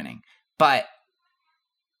much like winning. But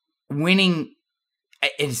winning,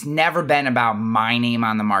 it's never been about my name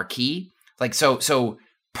on the marquee. Like, so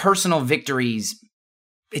personal victories,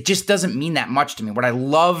 it just doesn't mean that much to me. What I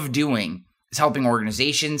love doing is helping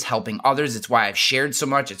organizations, helping others. It's why I've shared so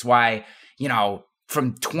much. It's why,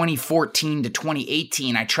 from 2014 to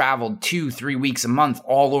 2018, I traveled 2-3 weeks a month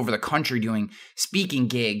all over the country doing speaking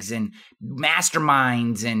gigs and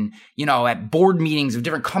masterminds and, at board meetings of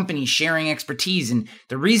different companies sharing expertise. And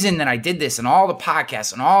the reason that I did this and all the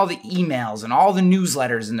podcasts and all the emails and all the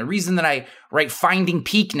newsletters and the reason that I write Finding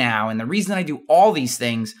Peak now and the reason that I do all these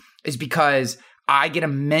things is because I get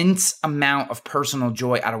immense amount of personal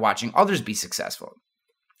joy out of watching others be successful.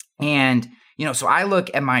 And, so I look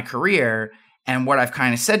at my career, and what I've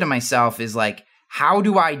kind of said to myself is like, how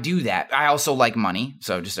do I do that? I also like money.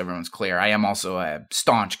 So just so everyone's clear, I am also a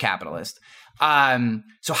staunch capitalist.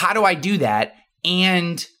 So how do I do that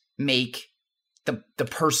and make the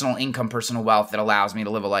personal income, personal wealth that allows me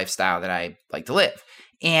to live a lifestyle that I like to live?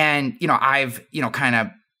 And, I've, kind of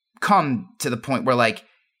come to the point where like,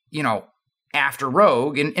 after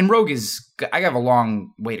Rogue, and Rogue I have a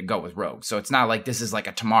long way to go with Rogue. So it's not like this is like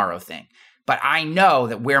a tomorrow thing. But I know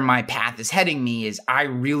that where my path is heading me is I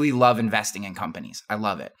really love investing in companies. I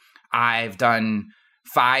love it. I've done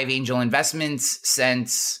 5 angel investments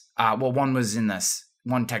since,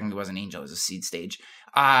 one technically wasn't angel, it was a seed stage.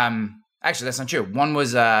 Actually, that's not true. 1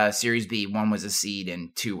 was a Series B, 1 was a seed, and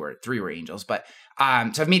 3 were angels. But so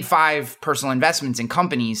I've made 5 personal investments in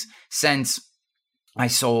companies since I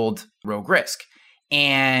sold Rogue Risk.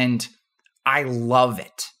 And I love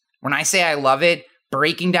it. When I say I love it,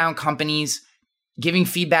 breaking down companies, giving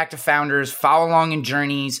feedback to founders, follow along in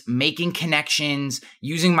journeys, making connections,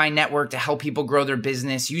 using my network to help people grow their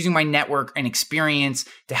business, using my network and experience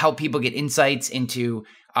to help people get insights into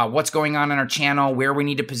what's going on our channel, where we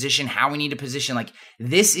need to position, how we need to position. Like,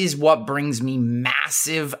 this is what brings me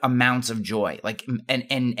massive amounts of joy. Like,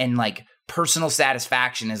 and like personal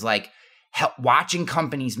satisfaction is like watching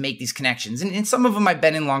companies make these connections. And some of them I've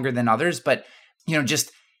been in longer than others, but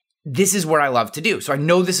this is what I love to do. So I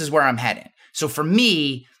know this is where I'm headed. So for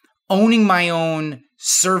me, owning my own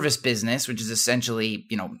service business, which is essentially,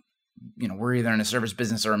 we're either in a service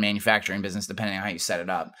business or a manufacturing business, depending on how you set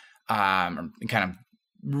it up, or kind of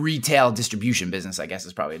retail distribution business, I guess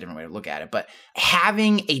is probably a different way to look at it. But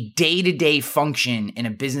having a day-to-day function in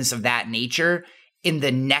a business of that nature in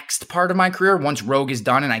the next part of my career, once Rogue is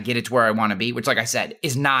done and I get it to where I want to be, which, like I said,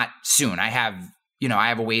 is not soon. I have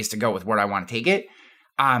a ways to go with where I want to take it.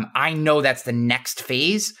 I know that's the next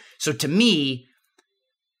phase. So to me,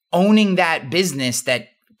 owning that business that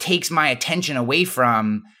takes my attention away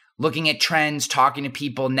from looking at trends, talking to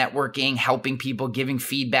people, networking, helping people, giving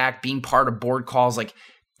feedback, being part of board calls. Like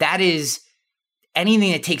that is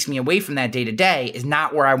anything that takes me away from that day to day is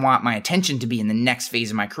not where I want my attention to be in the next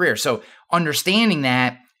phase of my career. So understanding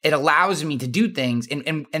that, it allows me to do things.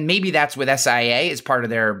 And maybe that's with SIA as part of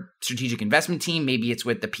their strategic investment team. Maybe it's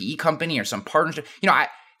with the PE company or some partnership.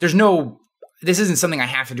 This isn't something I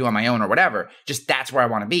have to do on my own or whatever. Just that's where I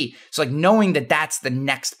want to be. So like knowing that that's the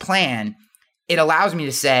next plan, it allows me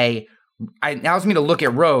to look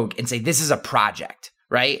at Rogue and say, this is a project,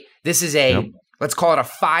 right? This is let's call it a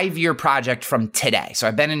 5-year project from today.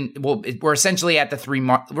 So we're essentially at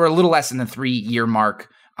we're a little less than the 3-year mark.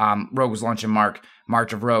 Rogue was launched in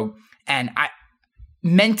March of Rogue. And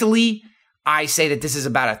mentally, I say that this is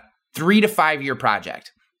about a 3 to 5 year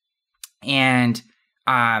project. And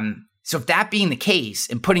so if that being the case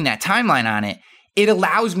and putting that timeline on it, it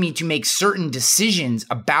allows me to make certain decisions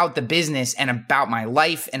about the business and about my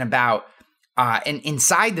life and about and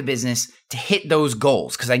inside the business to hit those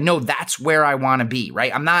goals. Cause I know that's where I want to be,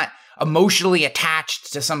 right? I'm not emotionally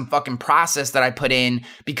attached to some fucking process that I put in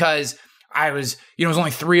because it was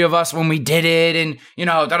only 3 of us when we did it. And,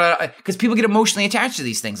 because people get emotionally attached to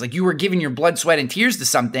these things. Like you were giving your blood, sweat, and tears to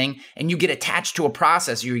something and you get attached to a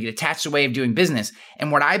process, or you get attached to a way of doing business.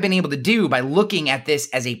 And what I've been able to do by looking at this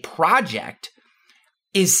as a project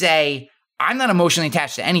is say, I'm not emotionally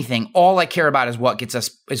attached to anything. All I care about is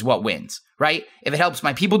what wins, right? If it helps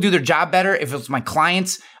my people do their job better, if it's my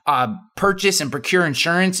clients purchase and procure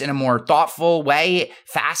insurance in a more thoughtful way,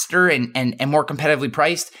 faster and more competitively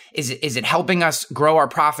priced, is it helping us grow our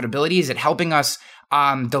profitability? Is it helping us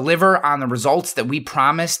deliver on the results that we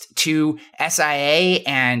promised to SIA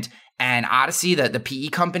and Odyssey, the PE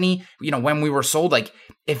company, when we were sold? Like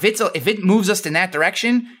if it moves us in that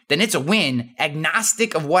direction, then it's a win,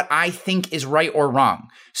 agnostic of what I think is right or wrong.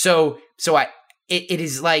 So it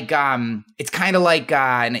is like, it's kind of like,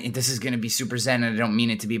 and this is going to be super zen and I don't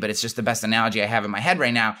mean it to be, but it's just the best analogy I have in my head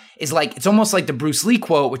right now, is like, it's almost like the Bruce Lee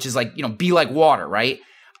quote, which is like, be like water, right?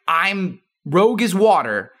 Rogue is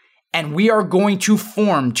water and we are going to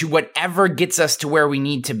form to whatever gets us to where we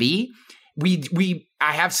need to be.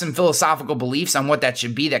 I have some philosophical beliefs on what that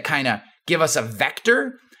should be that kind of give us a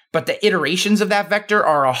vector, but the iterations of that vector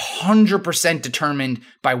are 100% determined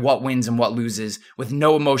by what wins and what loses, with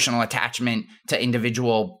no emotional attachment to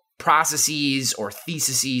individual processes or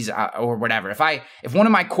theses or whatever. If one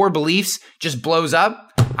of my core beliefs just blows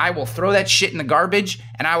up, I will throw that shit in the garbage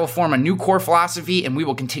and I will form a new core philosophy and we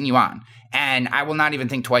will continue on. And I will not even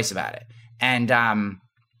think twice about it. And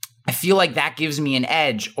I feel like that gives me an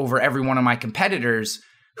edge over every one of my competitors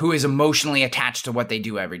who is emotionally attached to what they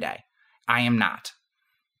do every day. I am not.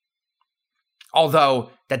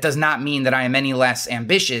 Although that does not mean that I am any less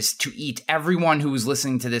ambitious to eat everyone who is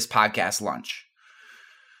listening to this podcast lunch.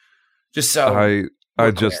 Just so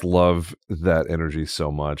I just love that energy so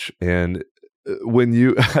much. And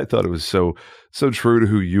I thought it was so true to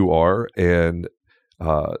who you are and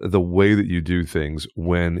the way that you do things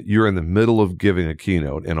when you're in the middle of giving a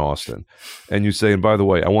keynote in Austin and you say, and by the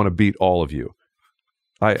way, I want to beat all of you.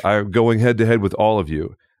 I'm going head to head with all of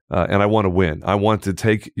you. And I want to win. I want to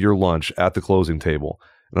take your lunch at the closing table.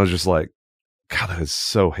 And I was just like, God, that is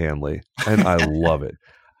so Hanley, and I love it.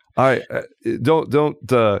 I don't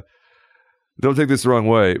take this the wrong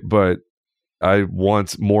way, but I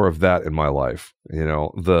want more of that in my life.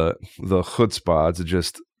 The chutzpah to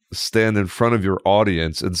just stand in front of your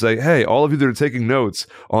audience and say, hey, all of you that are taking notes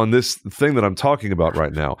on this thing that I'm talking about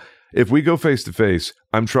right now, if we go face to face,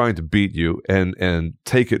 I'm trying to beat you and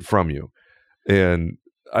take it from you. And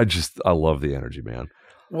I love the energy, man.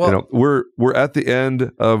 Well, we're at the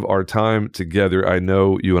end of our time together. I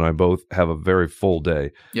know you and I both have a very full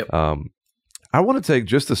day. Yep. I want to take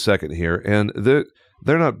just a second here, and they're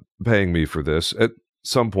not paying me for this. At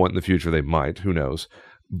some point in the future, they might. Who knows?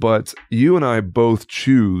 But you and I both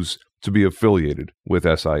choose to be affiliated with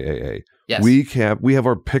SIAA. Yes. We have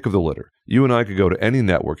our pick of the litter. You and I could go to any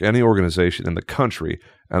network, any organization in the country,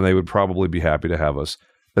 and they would probably be happy to have us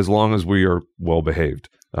as long as we are well behaved.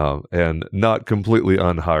 And not completely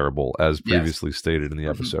unhireable, as previously stated in the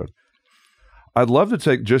episode. I'd love to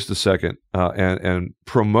take just a second and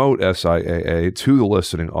promote SIAA to the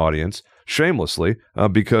listening audience, shamelessly,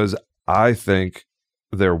 because I think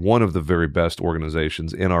they're one of the very best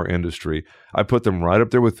organizations in our industry. I put them right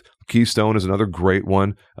up there with Keystone is another great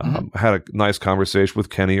one. Had a nice conversation with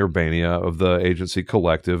Kenny Urbania of the Agency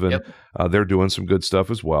Collective, and they're doing some good stuff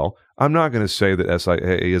as well. I'm not going to say that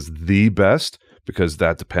SIAA is the best, because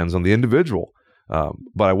that depends on the individual.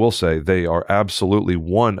 But I will say they are absolutely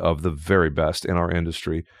one of the very best in our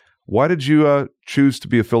industry. Why did you choose to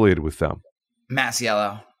be affiliated with them?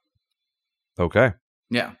 Masiello. Okay.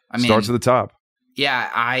 Yeah. Starts at the top. Yeah.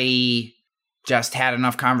 I just had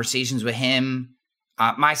enough conversations with him.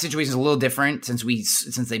 My situation is a little different since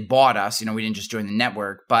they bought us. We didn't just join the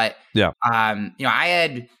network, but yeah.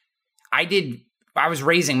 I was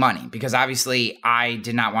raising money because obviously I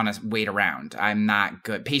did not want to wait around. I'm not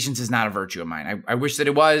good. Patience is not a virtue of mine. I wish that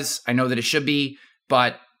it was. I know that it should be,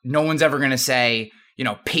 but no one's ever going to say,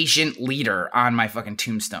 patient leader on my fucking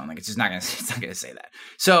tombstone. Like it's just not going to say that.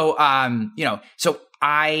 So, so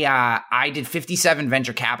I did 57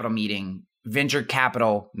 venture capital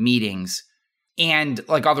meetings and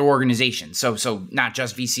like other organizations. So not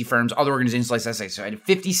just VC firms, other organizations like I say. So I did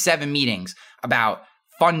 57 meetings about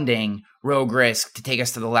funding Rogue Risk to take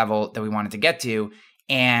us to the level that we wanted to get to.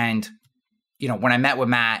 And, when I met with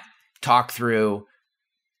Matt, talked through,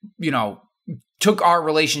 took our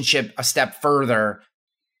relationship a step further,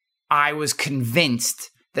 I was convinced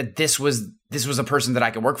that this was a person that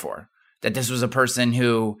I could work for, that this was a person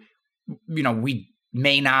who, we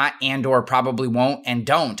may not and or probably won't and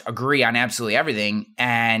don't agree on absolutely everything.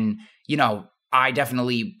 And, I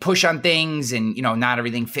definitely push on things and, not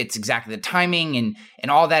everything fits exactly the timing and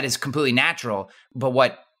all that is completely natural. But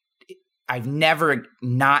what I've never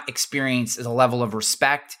not experienced is a level of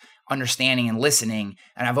respect, understanding, and listening.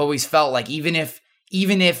 And I've always felt like even if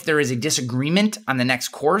there is a disagreement on the next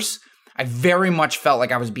course, I very much felt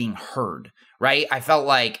like I was being heard, right? I felt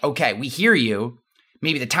like, okay, we hear you.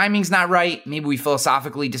 Maybe the timing's not right. Maybe we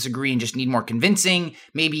philosophically disagree and just need more convincing.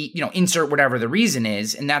 Maybe, insert whatever the reason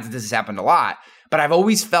is. And not that this has happened a lot, but I've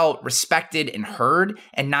always felt respected and heard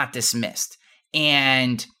and not dismissed.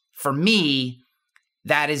 And for me,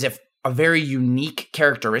 that is a very unique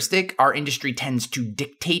characteristic. Our industry tends to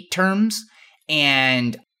dictate terms.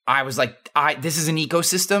 And I was like, this is an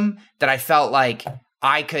ecosystem that I felt like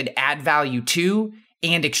I could add value to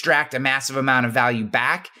and extract a massive amount of value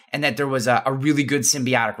back, and that there was a really good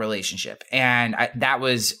symbiotic relationship. And that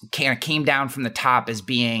was kind of came down from the top as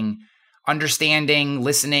being understanding,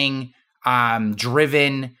 listening,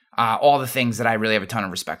 driven, all the things that I really have a ton of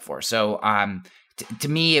respect for. So to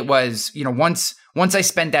me, it was, once I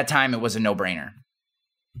spent that time, it was a no-brainer.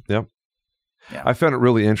 Yep. Yeah. I found it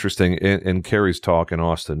really interesting in Carrie's talk in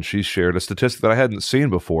Austin. She shared a statistic that I hadn't seen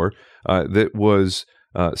before that was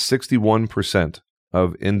 61%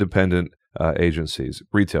 of independent agencies,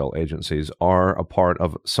 retail agencies, are a part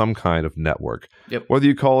of some kind of network. Yep. Whether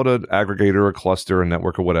you call it an aggregator, a cluster, a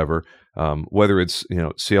network, or whatever, whether it's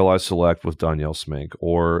CLI Select with Danielle Smink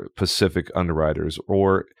or Pacific Underwriters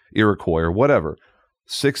or Iroquois or whatever,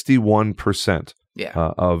 61%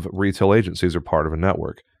 of retail agencies are part of a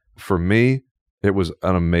network. For me, it was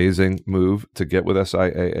an amazing move to get with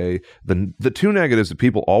SIAA. The two negatives that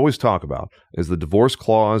people always talk about is the divorce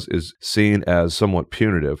clause is seen as somewhat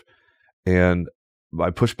punitive. And I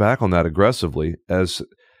push back on that aggressively as,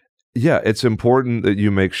 it's important that you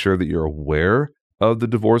make sure that you're aware of the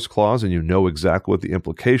divorce clause and you know exactly what the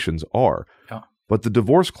implications are. Yeah. But the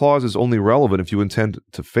divorce clause is only relevant if you intend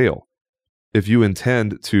to fail, if you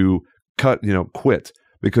intend to quit.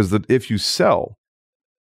 Because if you sell,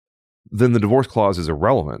 then the divorce clause is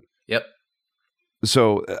irrelevant. Yep.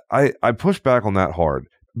 So I push back on that hard.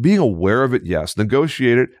 Being aware of it, yes.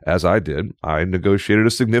 Negotiate it, as I did. I negotiated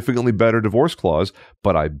a significantly better divorce clause,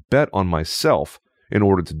 but I bet on myself in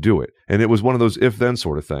order to do it. And it was one of those if-then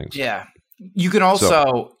sort of things. Yeah. You could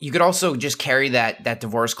also just carry that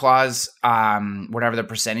divorce clause, whatever the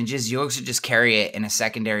percentage is. You also just carry it in a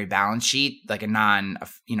secondary balance sheet, like a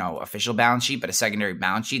official balance sheet, but a secondary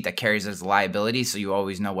balance sheet that carries as a liability, so you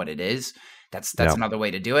always know what it is. That's another way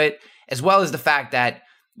to do it, as well as the fact that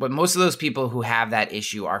what most of those people who have that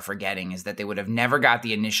issue are forgetting is that they would have never got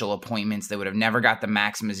the initial appointments. They would have never got the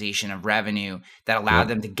maximization of revenue that allowed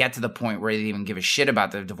them to get to the point where they even give a shit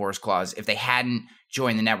about the divorce clause if they hadn't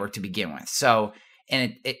joined the network to begin with. So,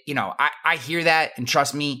 and I hear that, and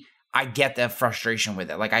trust me, I get the frustration with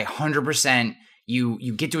it. Like 100%,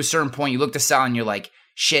 you get to a certain point, you look to sell and you're like,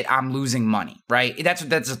 shit, I'm losing money, right? That's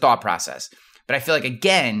a thought process. But I feel like,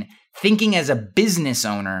 again, thinking as a business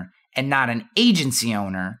owner and not an agency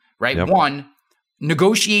owner, right? Yep. One,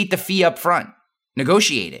 negotiate the fee up front.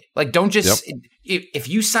 Negotiate it. Like, don't just if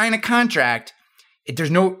you sign a contract,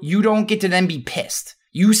 you don't get to then be pissed.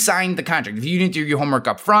 You signed the contract. If you didn't do your homework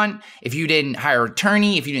up front, if you didn't hire an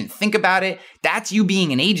attorney, if you didn't think about it, that's you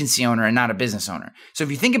being an agency owner and not a business owner. So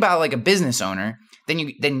if you think about it like a business owner,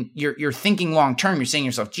 then you're thinking long term. You're saying to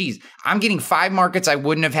yourself, geez, I'm getting 5 markets I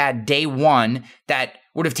wouldn't have had day one that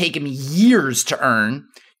would have taken me years to earn.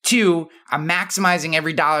 Two, I'm maximizing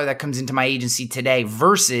every dollar that comes into my agency today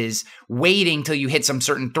versus waiting till you hit some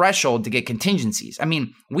certain threshold to get contingencies. I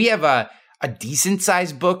mean, we have a decent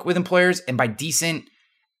sized book with employers, and by decent,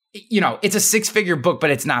 it's a 6-figure book, but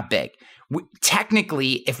it's not big.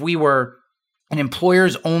 Technically, if we were an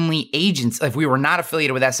employers only agents, if we were not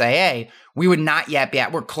affiliated with SIA, we would not yet be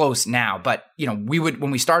we're close now, but we would, when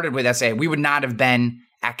we started with SIA, we would not have been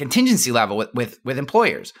at contingency level with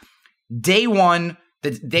employers. Day one,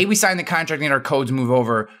 the day we sign the contract and our codes move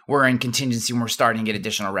over, we're in contingency and we're starting to get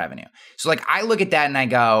additional revenue. So like I look at that and I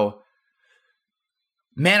go,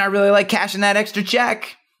 man, I really like cashing that extra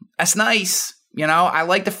check. That's nice. I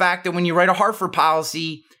like the fact that when you write a Hartford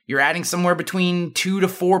policy, you're adding somewhere between 2 to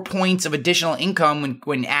 4 points of additional income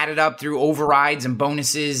when added up through overrides and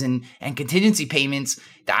bonuses and contingency payments.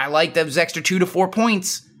 I like those extra 2 to 4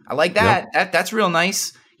 points. I like that. Yep. That's real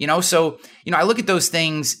nice. So I look at those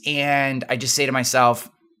things and I just say to myself,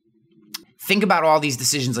 think about all these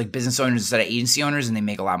decisions like business owners instead of agency owners, and they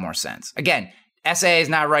make a lot more sense. Again, SIA is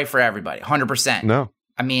not right for everybody, 100%. No.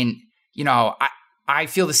 I mean, I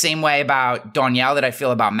feel the same way about Danielle that I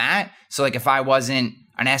feel about Matt. So like if I wasn't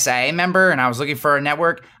an SIA member and I was looking for a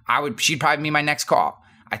network, she'd probably be my next call.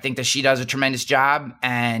 I think that she does a tremendous job,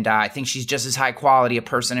 and I think she's just as high quality a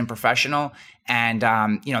person and professional. And,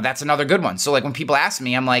 that's another good one. So like when people ask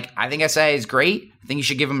me, I'm like, I think SIA is great. I think you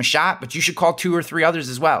should give them a shot, but you should call 2 or 3 others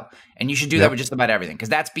as well. And you should do that with just about everything, because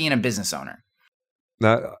that's being a business owner.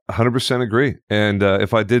 I 100% agree. And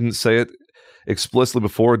if I didn't say it explicitly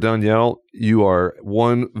before, Danielle, you are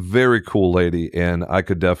one very cool lady, and I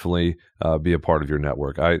could definitely be a part of your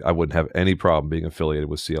network. I wouldn't have any problem being affiliated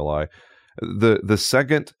with CLI. The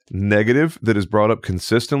second negative that is brought up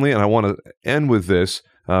consistently, and I want to end with this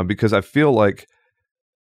because I feel like,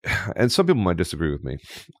 and some people might disagree with me,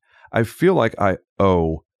 I feel like I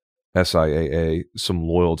owe SIAA some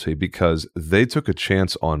loyalty because they took a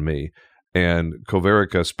chance on me, and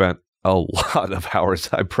Coverica spent a lot of hours,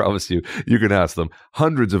 I promise you can ask them,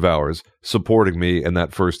 hundreds of hours supporting me in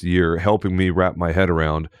that first year, helping me wrap my head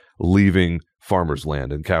around leaving farmers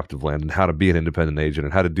land and captive land and how to be an independent agent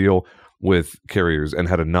and how to deal with carriers and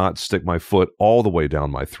how to not stick my foot all the way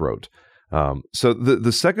down my throat. So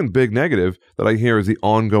the second big negative that I hear is the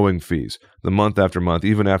ongoing fees, the month after month,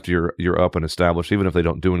 even after you're up and established, even if they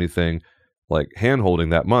don't do anything like hand-holding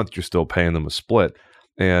that month, you're still paying them a split.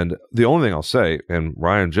 And the only thing I'll say, and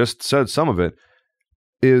Ryan just said some of it,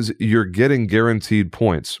 is you're getting guaranteed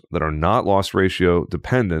points that are not loss ratio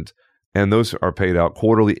dependent, and those are paid out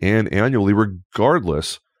quarterly and annually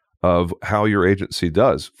regardless of how your agency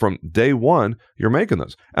does. From day one, you're making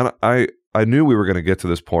those. And I knew we were going to get to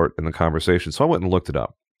this part in the conversation, so I went and looked it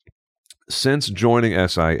up. Since joining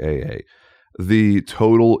SIAA, the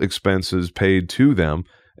total expenses paid to them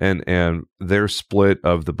and their split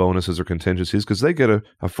of the bonuses or contingencies, because they get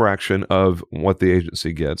a fraction of what the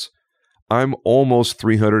agency gets, I'm almost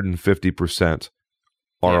 350%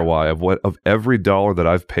 ROI of every dollar that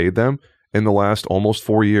I've paid them in the last almost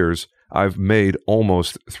 4 years. I've made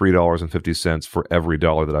almost $3.50 for every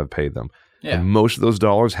dollar that I've paid them. Yeah. And most of those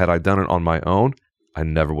dollars, had I done it on my own, I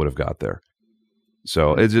never would have got there.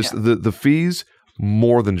 So it's just the fees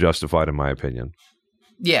more than justified, in my opinion.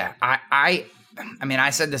 Yeah, I mean, I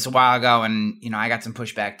said this a while ago, and I got some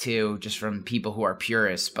pushback too, just from people who are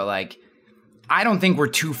purists. But like, I don't think we're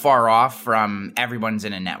too far off from everyone's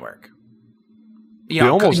in a network. They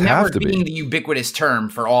almost have to be. Being the ubiquitous term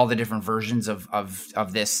for all the different versions of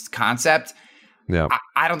this concept. Yeah,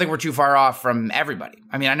 I don't think we're too far off from everybody.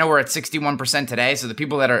 I mean, I know we're at 61% today, so the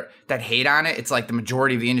people that hate on it, it's like the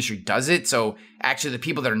majority of the industry does it. So actually, the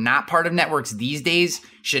people that are not part of networks these days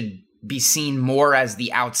should be seen more as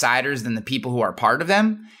the outsiders than the people who are part of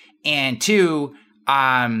them. And two,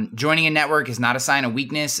 joining a network is not a sign of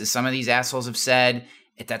weakness, as some of these assholes have said.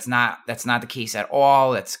 That's not the case at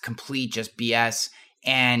all. That's complete just BS.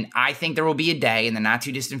 And I think there will be a day in the not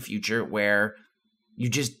too distant future where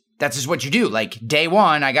that's just what you do. Like day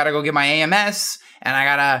one, I got to go get my AMS and I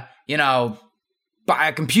got to, buy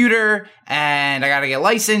a computer and I got to get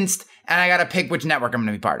licensed and I got to pick which network I'm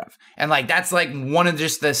going to be part of. And like, that's like one of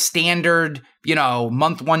just the standard,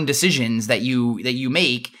 month one decisions that you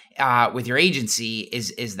make with your agency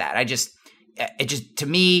is that it just, to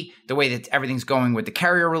me, the way that everything's going with the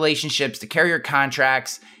carrier relationships, the carrier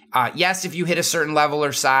contracts, yes, if you hit a certain level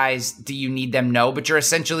or size, do you need them? No, but you're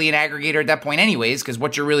essentially an aggregator at that point anyways, because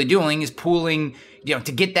what you're really doing is pooling,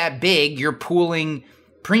 to get that big, you're pooling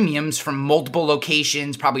premiums from multiple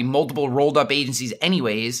locations, probably multiple rolled up agencies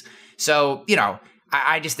anyways. So,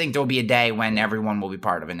 I just think there'll be a day when everyone will be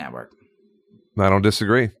part of a network. I don't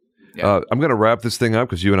disagree. Yeah. I'm going to wrap this thing up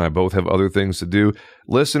because you and I both have other things to do.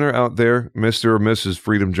 Listener out there, Mr. or Mrs.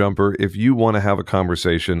 Freedom Jumper, if you want to have a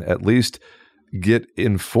conversation, at least get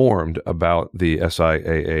informed about the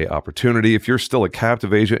SIAA opportunity. If you're still a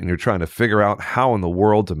captive agent and you're trying to figure out how in the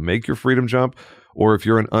world to make your freedom jump, or if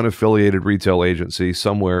you're an unaffiliated retail agency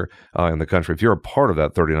somewhere in the country, if you're a part of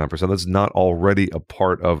that 39% that's not already a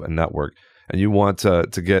part of a network, and you want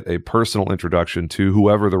to get a personal introduction to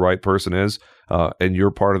whoever the right person is in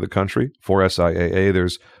your part of the country for SIAA,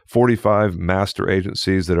 there's 45 master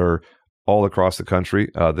agencies that are all across the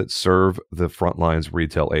country that serve the Frontlines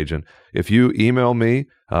retail agent. If you email me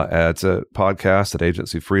at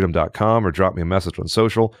podcast@agencyfreedom.com or drop me a message on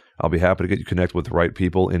social, I'll be happy to get you connected with the right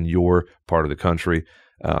people in your part of the country.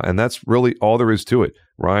 And that's really all there is to it.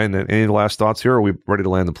 Ryan, any last thoughts here, or are we ready to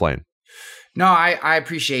land the plane? No, I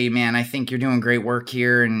appreciate you, man. I think you're doing great work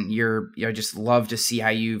here, and I just love to see how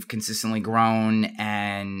you've consistently grown,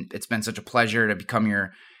 and it's been such a pleasure to become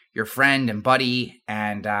your friend and buddy.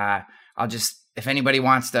 And I'll just, if anybody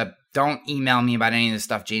wants to, don't email me about any of the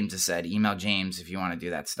stuff James has said. Email James if you want to do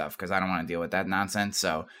that stuff, because I don't want to deal with that nonsense.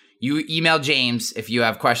 So you email James if you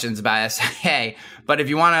have questions about SIA. But if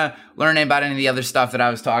you want to learn about any of the other stuff that I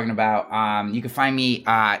was talking about, you can find me.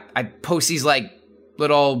 I post these like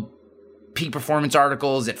little peak performance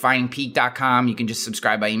articles at findingpeak.com. You can just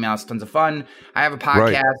subscribe by email. It's tons of fun. I have a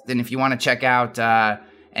podcast, and if you want to check out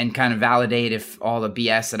and kind of validate if all the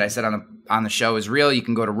BS that I said on the show is real, you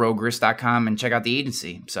can go to roguerisk.com and check out the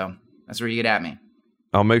agency. So that's where you get at me.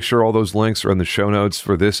 I'll make sure all those links are in the show notes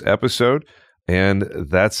for this episode. And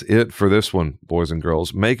that's it for this one, boys and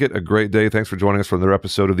girls. Make it a great day. Thanks for joining us for another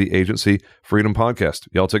episode of the Agency Freedom Podcast.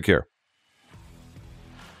 Y'all take care.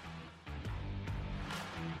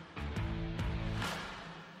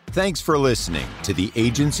 Thanks for listening to the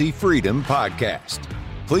Agency Freedom Podcast.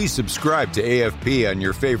 Please subscribe to AFP on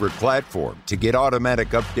your favorite platform to get automatic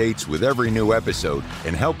updates with every new episode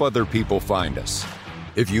and help other people find us.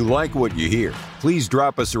 If you like what you hear, please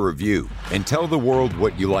drop us a review and tell the world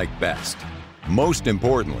what you like best. Most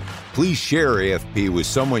importantly, please share AFP with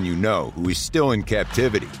someone you know who is still in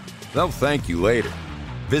captivity. They'll thank you later.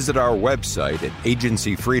 Visit our website at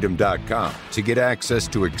agencyfreedom.com to get access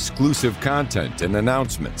to exclusive content and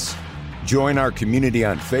announcements. Join our community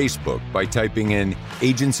on Facebook by typing in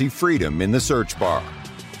Agency Freedom in the search bar.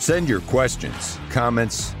 Send your questions,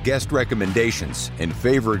 comments, guest recommendations, and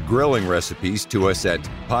favorite grilling recipes to us at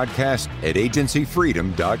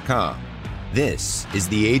podcast@agencyfreedom.com. This is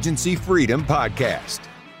the Agency Freedom Podcast,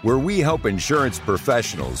 where we help insurance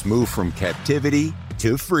professionals move from captivity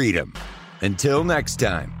to freedom. Until next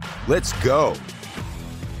time, let's go.